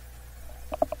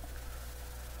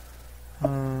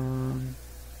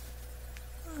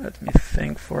 Let me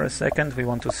think for a second. We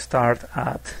want to start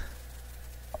at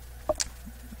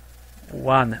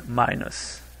 1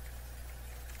 minus.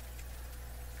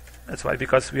 That's why,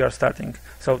 because we are starting.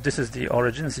 So this is the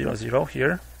origin, 0, 0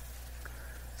 here.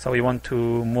 So we want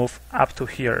to move up to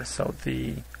here. So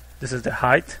this is the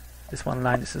height. This one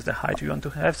line, this is the height we want to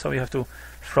have. So we have to,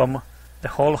 from the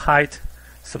whole height,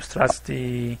 subtract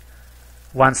the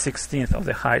 1/16 of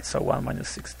the height. So 1 minus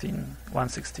 16,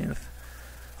 1/16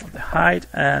 of the height.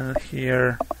 And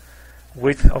here,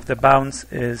 width of the bounds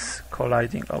is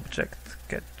colliding object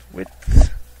get width.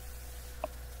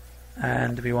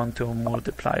 and we want to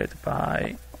multiply it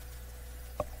by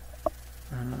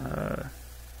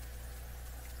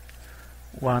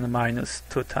 1 minus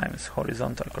 2 times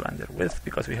horizontal collider width,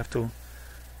 because we have to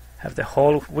have the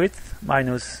whole width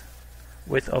minus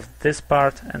width of this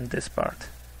part and this part,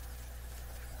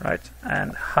 right?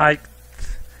 And height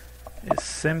is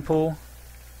simple,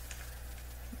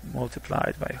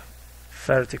 multiplied by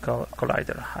vertical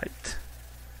collider height.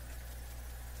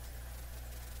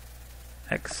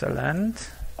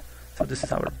 Excellent. So this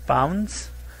is our bounds,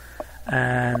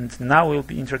 and now we'll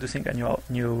be introducing a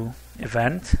new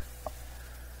event.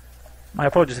 My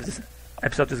apologies if this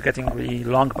episode is getting really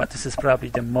long, but this is probably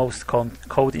the most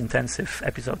code-intensive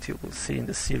episode you will see in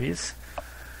the series.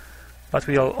 But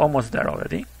we are almost there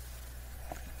already.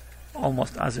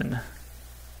 Almost, as in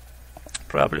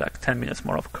probably like 10 minutes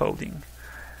more of coding.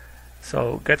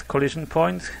 So get collision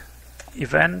point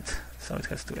event, so it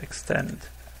has to extend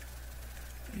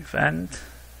event.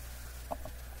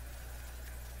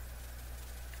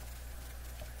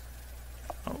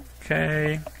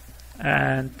 Okay,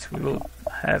 and we will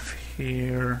have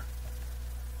here,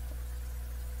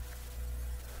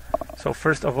 so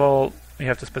first of all we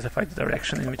have to specify the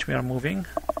direction in which we are moving.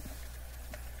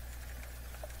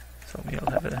 So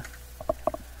we'll have a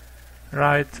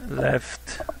right,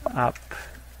 left, up,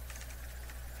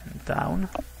 and down.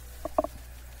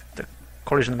 The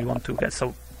collision we want to get.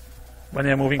 So when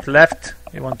you're moving left,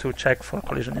 you want to check for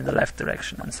collision in the left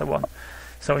direction, and so on.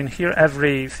 So in here,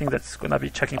 everything that's going to be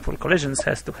checking for collisions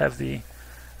has to have the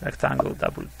rectangle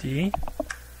double D,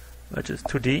 which is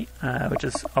 2D, which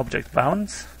is object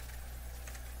bounds.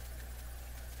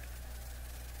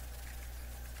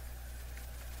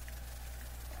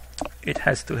 It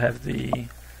has to have the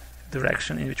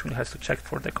direction in which one has to check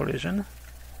for the collision,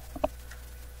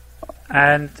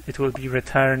 and it will be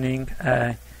returning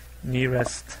a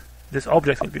nearest. This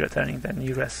object will be returning the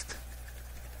nearest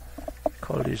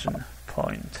collision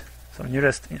point. So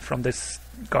nearest from this,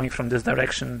 going from this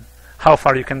direction, how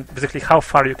far you can, basically how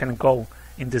far you can go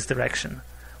in this direction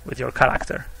with your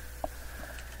character.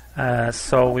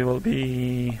 So we will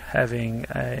be having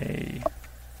a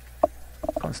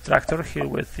constructor here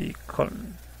with the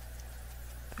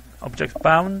object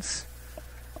bounds,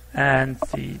 and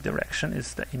the direction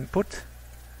is the input,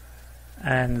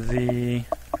 and we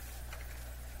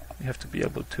have to be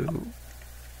able to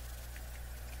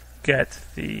get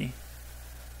the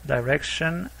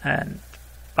direction and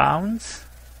bounds,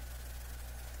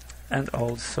 and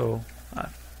also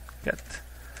get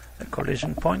a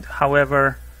collision point.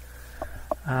 However,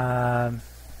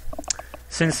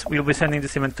 since we'll be sending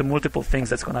this event to multiple things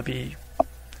that's going to be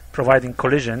providing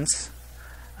collisions,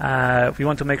 we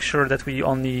want to make sure that we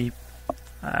only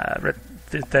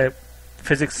the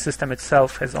physics system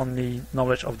itself has only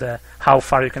knowledge of the how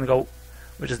far you can go,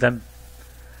 which is then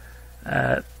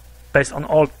based on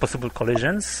all possible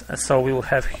collisions. So we will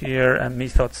have here a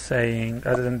method saying,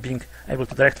 rather than being able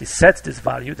to directly set this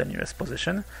value, the nearest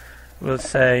position, we'll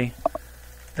say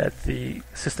that the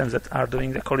systems that are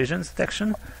doing the collisions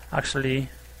detection actually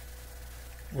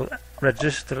will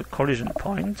register collision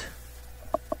point.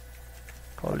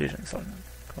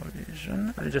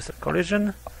 Register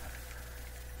collision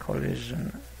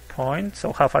point.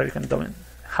 So how far you can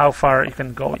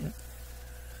go in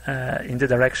the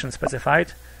direction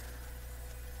specified,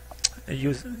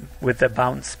 use with the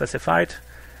bounds specified,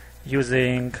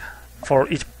 using for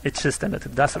each system that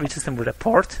it does. So each system will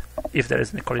report if there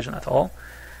is any collision at all.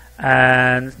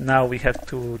 And now we have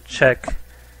to check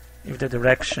if the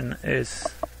direction is,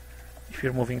 if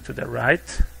you're moving to the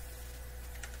right,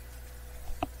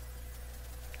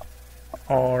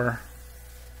 or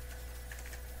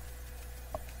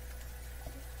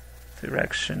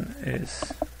direction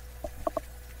is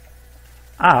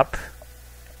up,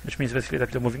 which means basically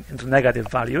that you're moving into negative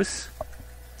values,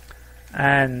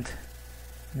 and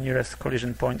nearest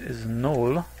collision point is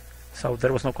null, so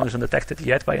there was no collision detected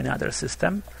yet by any other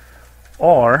system,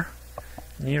 or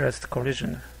nearest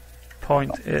collision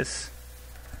point is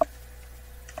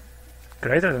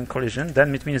greater than collision,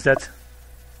 then it means that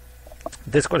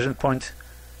this collision point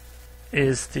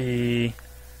is the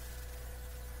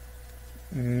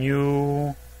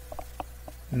new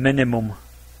minimum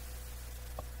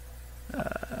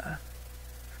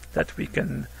that we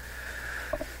can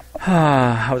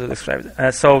how to describe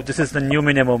it. So this is the new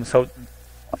minimum. So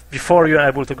before you're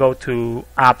able to go to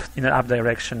up in an up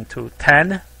direction to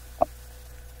 10,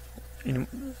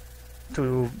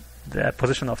 to the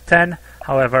position of 10.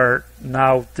 However,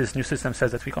 now this new system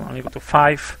says that we can only go to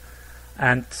 5,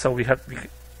 and so we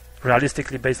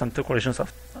realistically, based on two collisions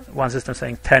of one system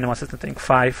saying 10, one system saying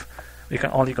 5, we can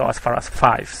only go as far as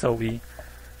 5. So we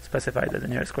specify that the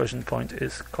nearest collision point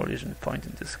is collision point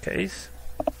in this case.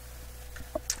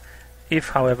 If,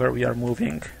 however, we are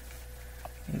moving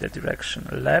in the direction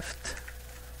left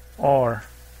or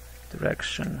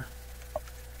direction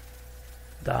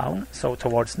down, so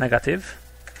towards negative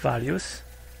values,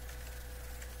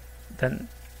 then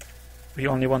we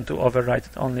only want to overwrite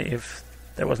it only if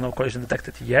there was no collision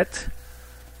detected yet,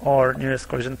 or nearest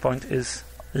collision point is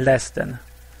less than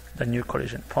the new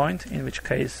collision point, in which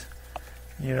case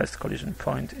nearest collision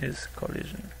point is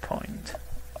collision point.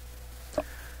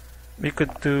 We could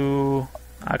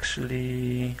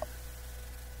actually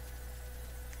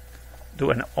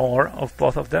do an OR of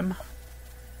both of them.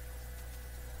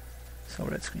 So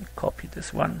let's copy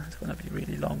this one. It's going to be a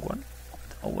really long one.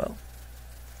 Oh well.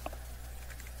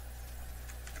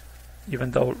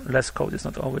 Even though less code is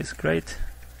not always great,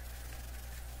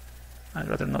 I'd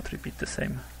rather not repeat the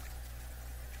same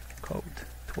code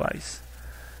twice.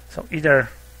 So either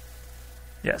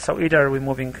we're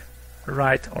moving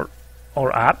right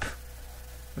or up,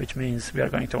 which means we are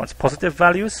going towards positive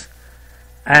values,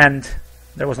 and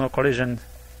there was no collision,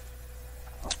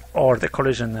 or the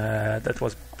collision that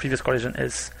was previous collision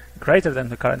is greater than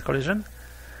the current collision,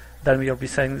 then we will be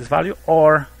setting this value.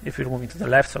 Or if we're moving to the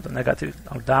left, so the negative,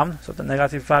 or down, so the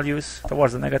negative values,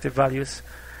 towards the negative values,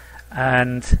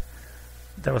 and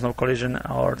there was no collision,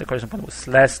 or the collision point was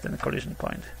less than the collision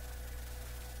point.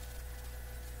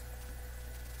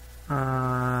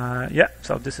 Yeah,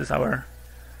 so this is our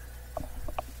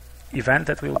event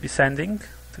that we will be sending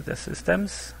to the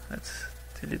systems. Let's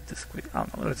delete this quick. Oh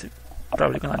no, let's see.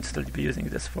 Probably gonna still be using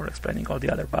this for explaining all the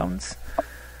other bounds.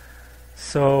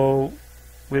 So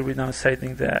we'll be now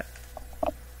setting the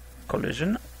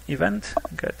collision event,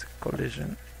 get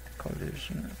collision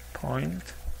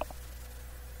point,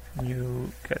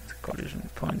 new get collision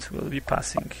points. We'll be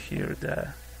passing here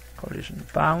the collision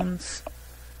bounds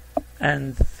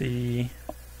and the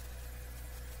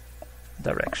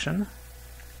direction.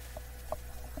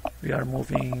 We are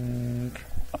moving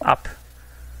up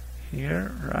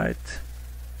here, right?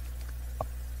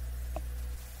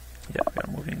 Yeah, we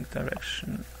are moving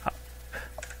direction up.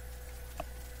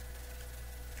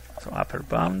 So upper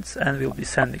bounds, and we'll be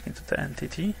sending into the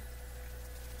entity.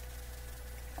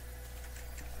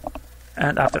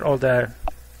 And after all the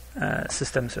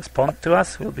systems respond to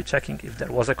us, we'll be checking if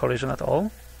there was a collision at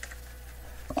all.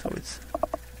 So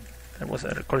there was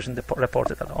a collision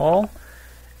reported at all.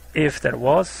 If there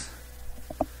was,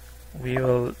 we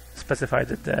will specify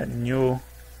that the new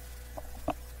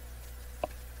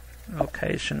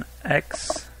location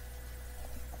X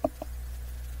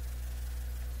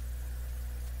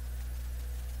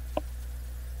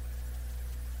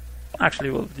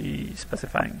actually will be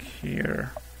specifying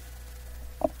here.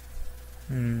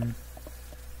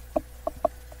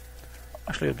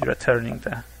 Actually, we'll be returning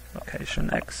the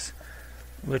location X,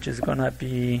 which is gonna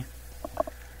be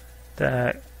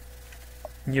the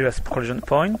nearest collision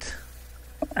point,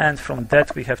 and from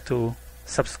that we have to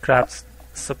subtract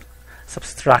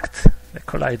the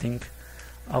colliding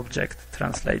object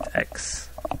translate X.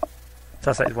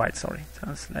 Translate Y, sorry.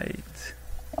 Translate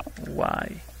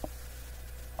Y.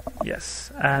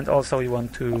 Yes, and also we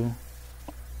want to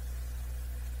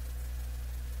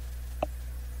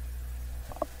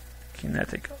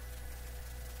kinetic.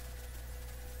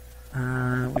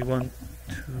 We want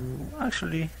to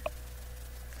actually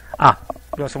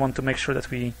we also want to make sure that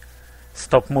we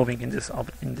stop moving in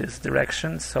this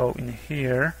direction. So in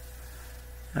here,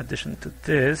 in addition to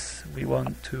this, we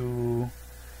want to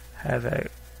have a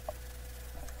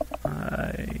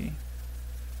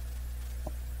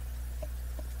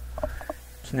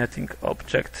kinetic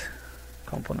object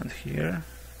component here,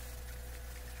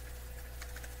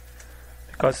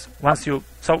 because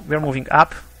so we're moving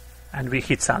up and we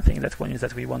hit something. That means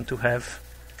that we want to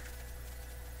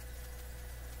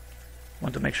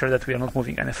make sure that we are not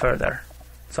moving any further.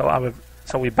 So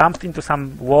we bumped into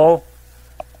some wall,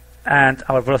 and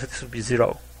our velocity should be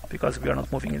 0 because we are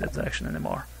not moving in that direction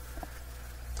anymore.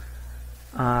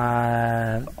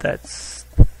 That's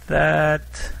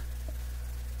that.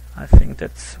 I think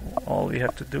that's all we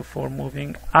have to do for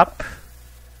moving up.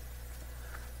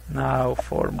 Now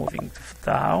for moving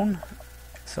down,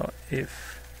 so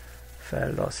if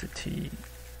velocity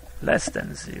less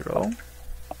than 0,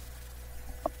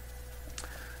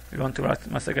 we want to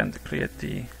once again create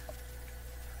the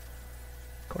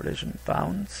collision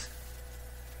bounds.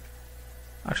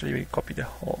 Actually, we copy the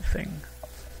whole thing.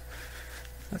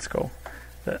 Let's go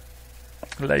the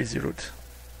lazy route.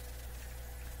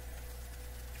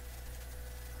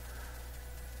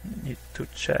 Need to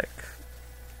check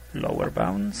lower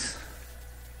bounds,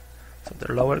 so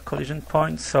the lower collision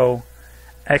point. So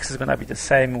x is going to be the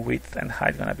same, width and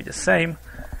height going to be the same,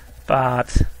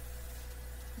 but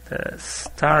the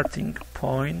starting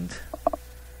point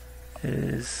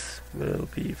will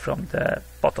be from the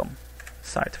bottom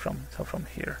side, from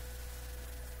here.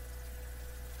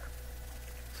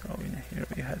 So in here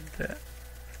we had the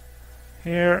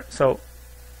so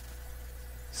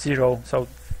 0. So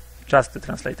just to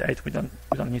translate 8, we don't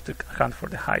need to account for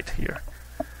the height here.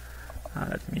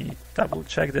 Let me double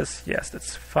check this. Yes,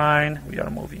 that's fine. We are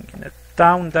moving in a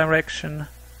down direction,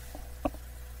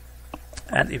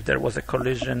 and if there was a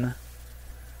collision,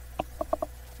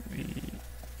 we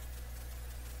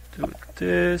do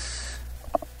this.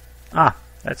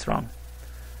 That's wrong.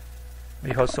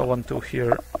 We also want to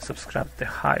here subtract the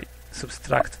height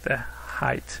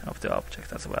of the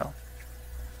object as well,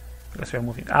 because we are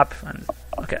moving up. And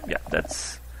okay, yeah,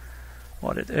 that's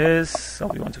what it is. So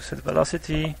we want to set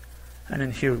velocity, and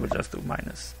in here we'll just do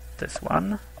minus this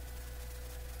one.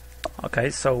 Okay,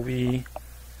 so we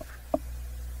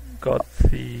got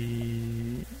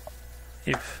the,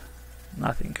 if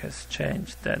nothing has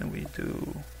changed, then we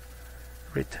do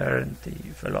return the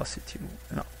velocity,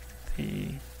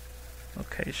 the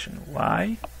location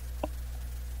y,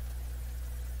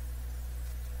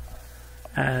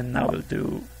 and now we'll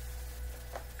do,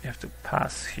 you have to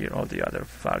pass here all the other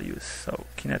values. So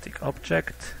kinetic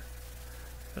object,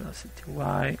 velocity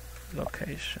y,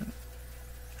 location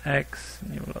x,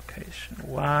 new location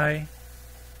y,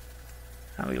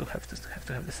 and we'll have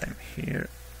to have the same here,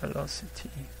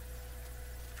 velocity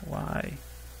y,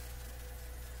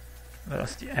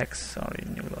 velocity x, sorry,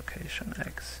 new location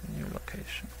x, new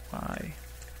location y.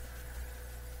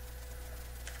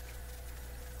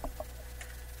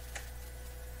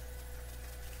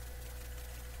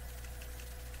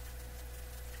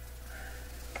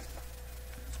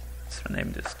 Let's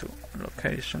rename this to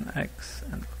location x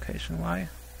and location y.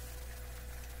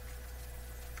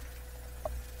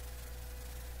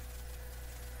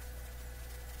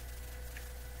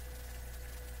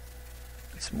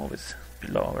 Let's move it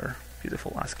below our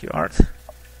beautiful ASCII art.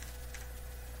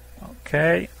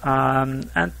 Okay,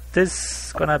 and this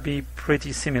is gonna be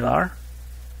pretty similar.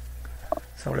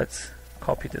 So let's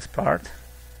copy this part.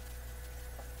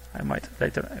 I might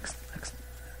later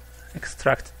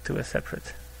extract it to a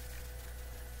separate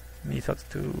method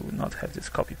to not have this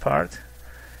copy part.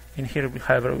 In here,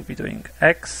 however, we'll be doing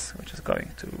x, which is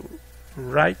going to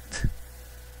right,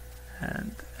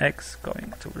 and x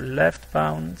going to left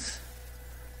bounds,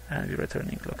 and we're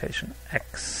returning location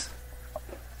x.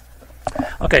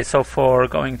 Okay, so for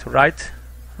going to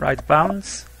right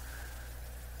bounds,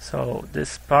 so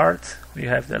this part we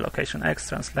have the location x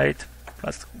translate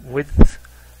plus width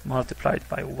multiplied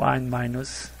by 1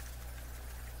 minus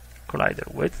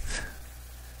collider width.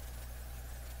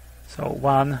 So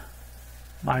 1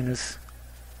 minus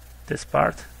this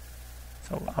part.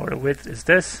 So our width is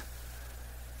this.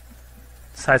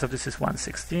 Size of this is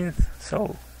 1/16.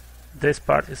 So this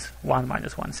part is 1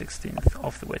 minus 1/16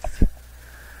 of the width.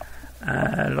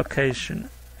 Location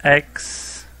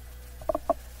x,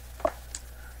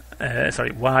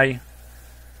 y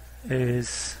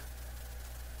is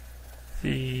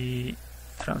the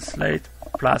translate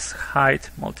plus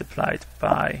height multiplied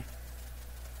by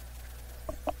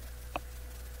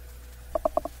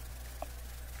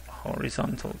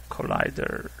horizontal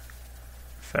collider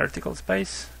vertical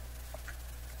space.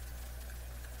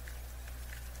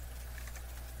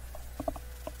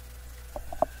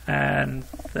 And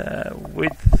the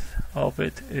width of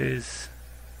it is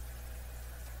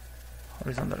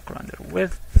horizontal collider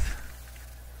width,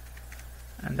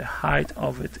 and the height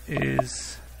of it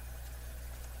is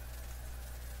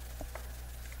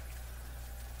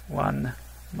 1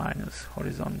 minus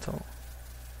horizontal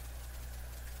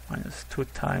minus 2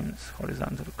 times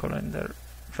horizontal collider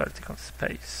vertical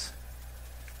space.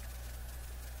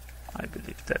 I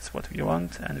believe that's what we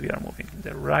want, and we are moving in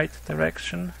the right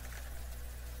direction.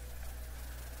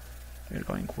 We're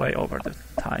going way over the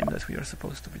time that we are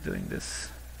supposed to be doing this.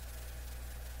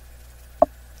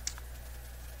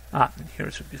 And here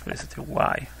it should be velocity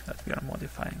y that we are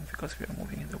modifying, because we are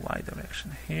moving in the y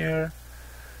direction here.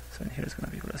 So in here it's going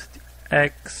to be velocity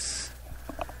x,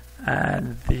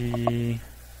 and the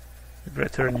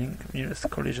returning nearest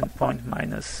collision point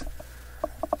minus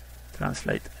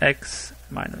translate x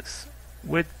minus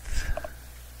width,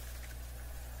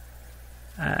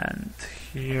 and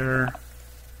here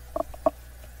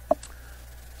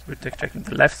we're checking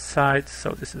the left side,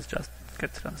 so this is just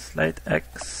get translate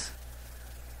x,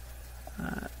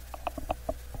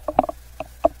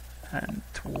 and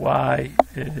y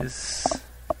is,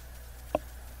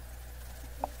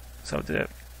 so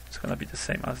it's going to be the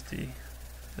same as the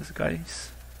these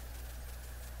guys.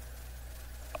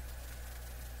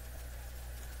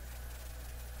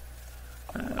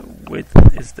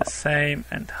 Width is the same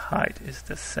and height is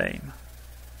the same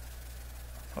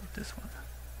for this one.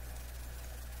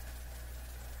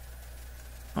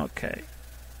 Okay,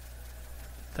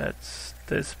 that's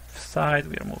this side.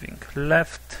 We are moving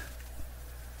left,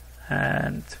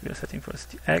 and we are setting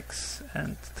first the X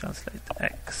and translate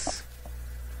X.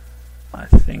 I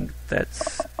think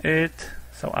that's it.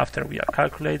 So after we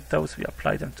calculate those, we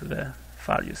apply them to the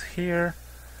values here.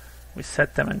 We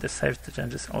set them and they save the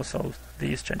changes. Also,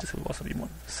 these changes will also be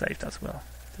saved as well.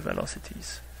 The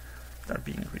velocities that are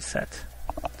being reset.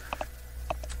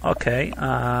 Okay,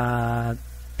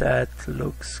 that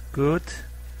looks good.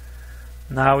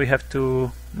 Now we have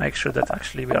to make sure that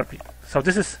actually we are. So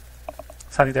this is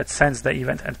something that sends the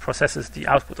event and processes the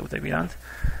output of the event.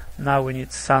 Now we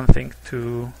need something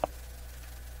to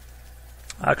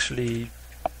actually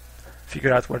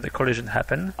figure out where the collision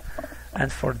happened. And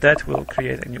for that, we'll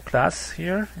create a new class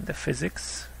here in the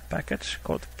physics package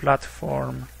called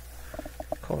Platform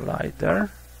Collider.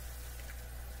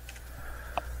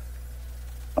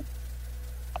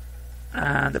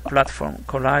 And the Platform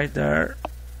Collider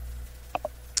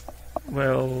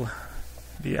will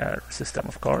be our system,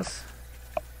 of course.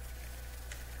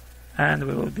 And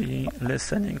we will be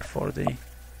listening for the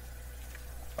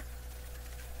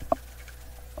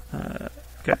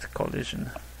get collision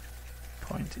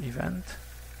point event.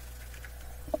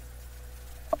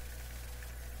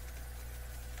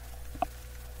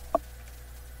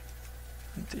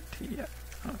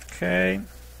 Okay.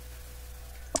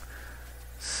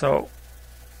 So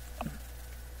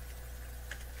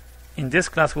in this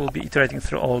class we'll be iterating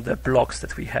through all the blocks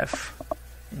that we have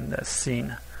in the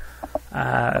scene.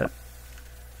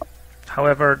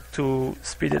 However, to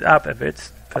speed it up a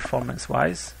bit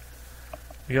performance-wise,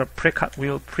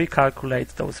 we'll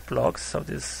pre-calculate those blocks. So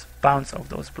this bounds of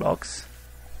those blocks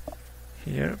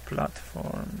here,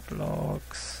 platform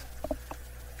blocks,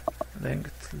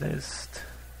 linked list.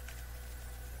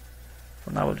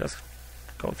 For now, we'll just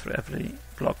go through every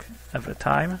block every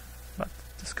time, but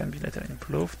this can be later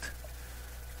improved.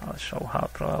 I'll show how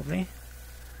probably,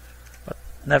 but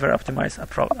never optimize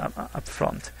up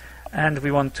front. And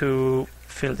we want to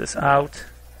fill this out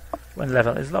when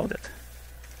level is loaded.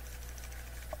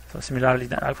 So similarly,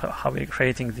 how we're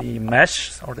creating the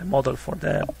mesh or the model for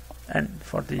the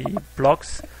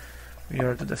blocks, we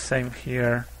will do the same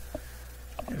here.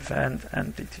 Event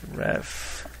entity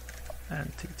ref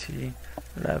entity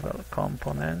level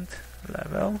component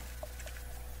level.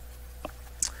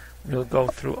 We'll go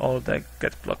through all the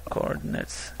get block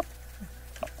coordinates.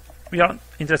 We are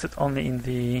interested only in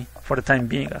the, for the time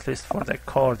being, at least for the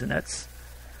coordinates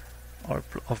or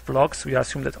of blocks. We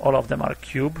assume that all of them are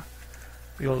cube.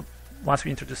 We will, once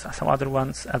we introduce some other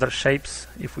ones, other shapes,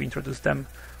 if we introduce them,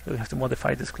 we'll have to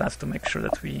modify this class to make sure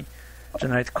that we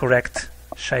generate correct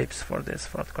shapes for this,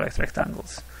 for correct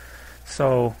rectangles.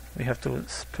 So we have to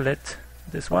split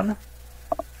this one.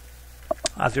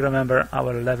 As you remember,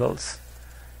 our levels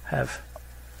have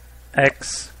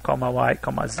x, y,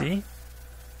 z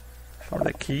for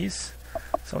the keys.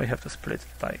 So we have to split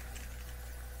it by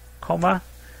comma,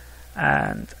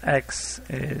 and x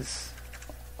is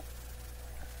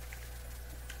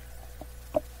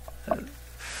the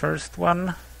first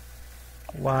one,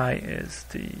 y is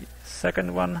the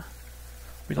second one.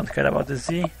 We don't care about the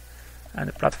z, and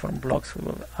the platform blocks we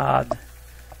will add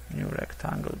new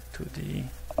rectangle to the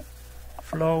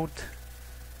float,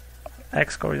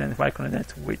 x coordinate, y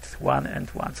coordinate, width 1 and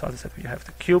 1. So as I said, we have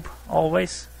the cube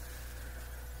always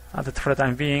added for the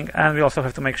time being, and we also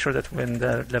have to make sure that when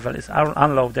the level is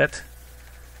unloaded,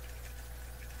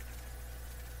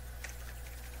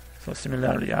 so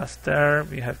similarly as there,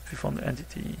 we have before the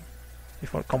entity,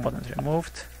 before component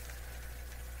removed.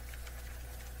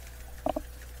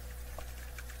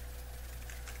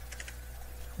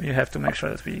 We have to make sure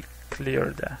that we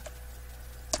clear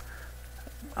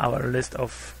our list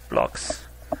of blocks.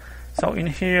 So in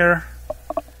here,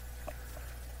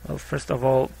 well, first of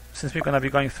all, since we're going to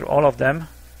be going through all of them,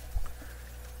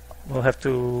 we'll have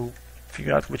to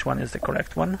figure out which one is the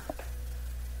correct one.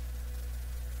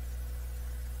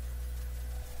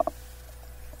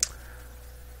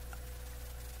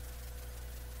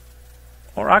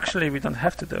 Or actually, we don't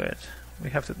have to do it.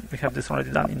 We have this already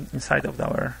done inside of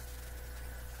our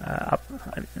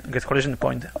get collision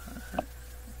point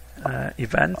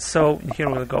event. So in here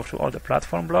we'll go through all the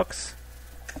platform blocks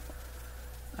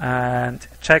and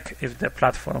check if the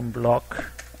platform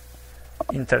block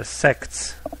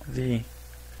intersects the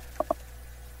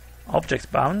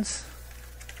object bounds.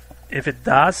 If it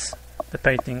does,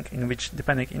 depending in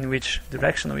which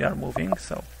direction we are moving.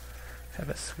 So have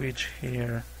a switch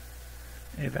here,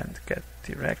 event get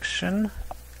direction,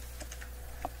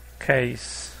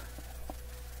 case.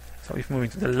 So if moving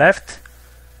to the left,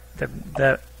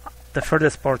 the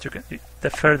furthest point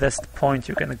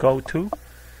you can go to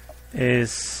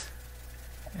is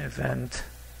event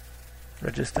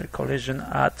register collision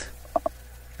at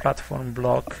platform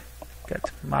block get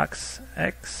max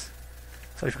x.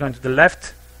 So if you're going to the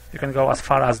left, you can go as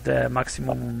far as the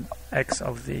maximum x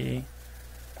of the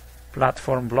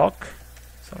platform block.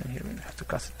 So in here we have to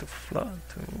cast it to float.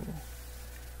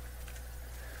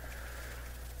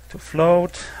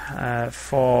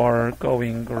 For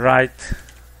going right,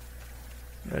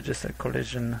 register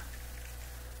collision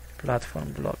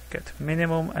platform block get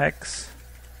minimum x,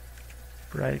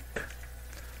 break.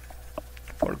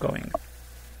 For going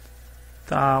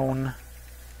down,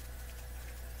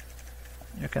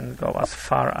 you can go as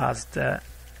far as the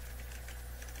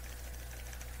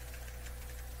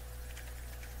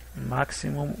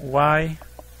maximum y,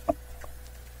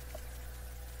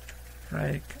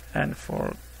 break, and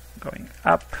for going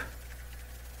up,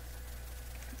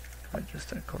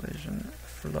 register collision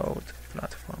float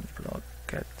platform block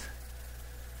get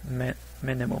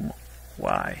minimum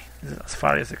y. This is as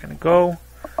far as you can go.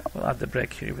 We'll add the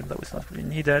brake here even though it's not really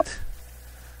needed.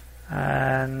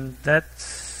 And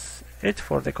that's it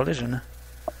for the collision.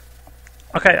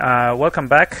 Okay, welcome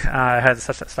back. I had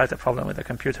such a slight problem with the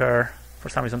computer. For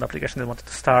some reason the application didn't want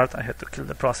to start. I had to kill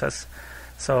the process.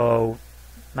 So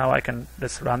now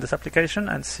let's run this application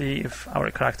and see if our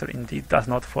character indeed does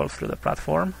not fall through the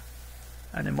platform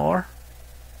anymore.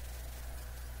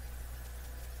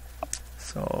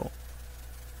 So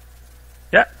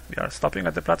yeah, we are stopping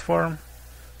at the platform.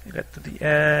 We get to the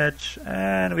edge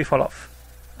and we fall off.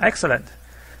 Excellent.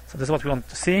 So this is what we want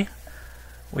to see.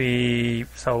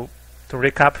 So to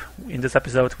recap, in this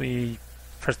episode we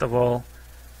first of all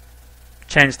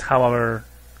changed how our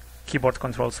keyboard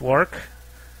controls work.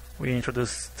 We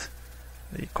introduced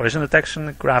the collision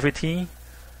detection, gravity,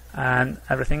 and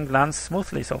everything lands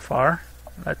smoothly so far.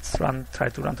 Let's try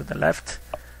to run to the left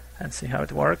and see how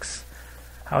it works.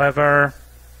 However,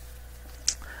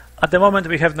 at the moment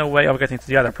we have no way of getting to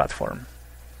the other platform.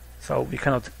 So we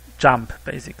cannot jump,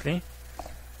 basically.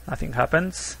 Nothing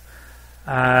happens.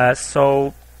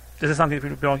 So this is something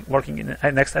we'll be working in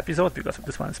the next episode because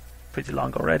this one is pretty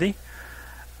long already.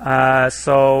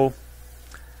 So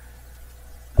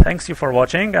thanks you for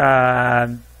watching. I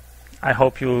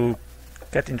hope you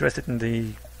get interested in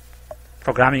the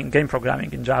game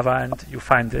programming in Java, and you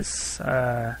find this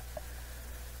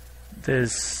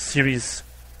series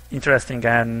interesting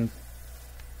and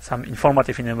some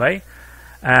informative in a way.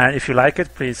 And if you like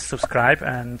it, please subscribe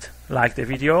and like the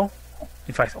video.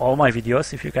 In fact, all my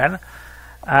videos if you can.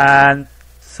 And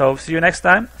so see you next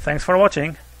time. Thanks for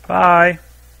watching. Bye.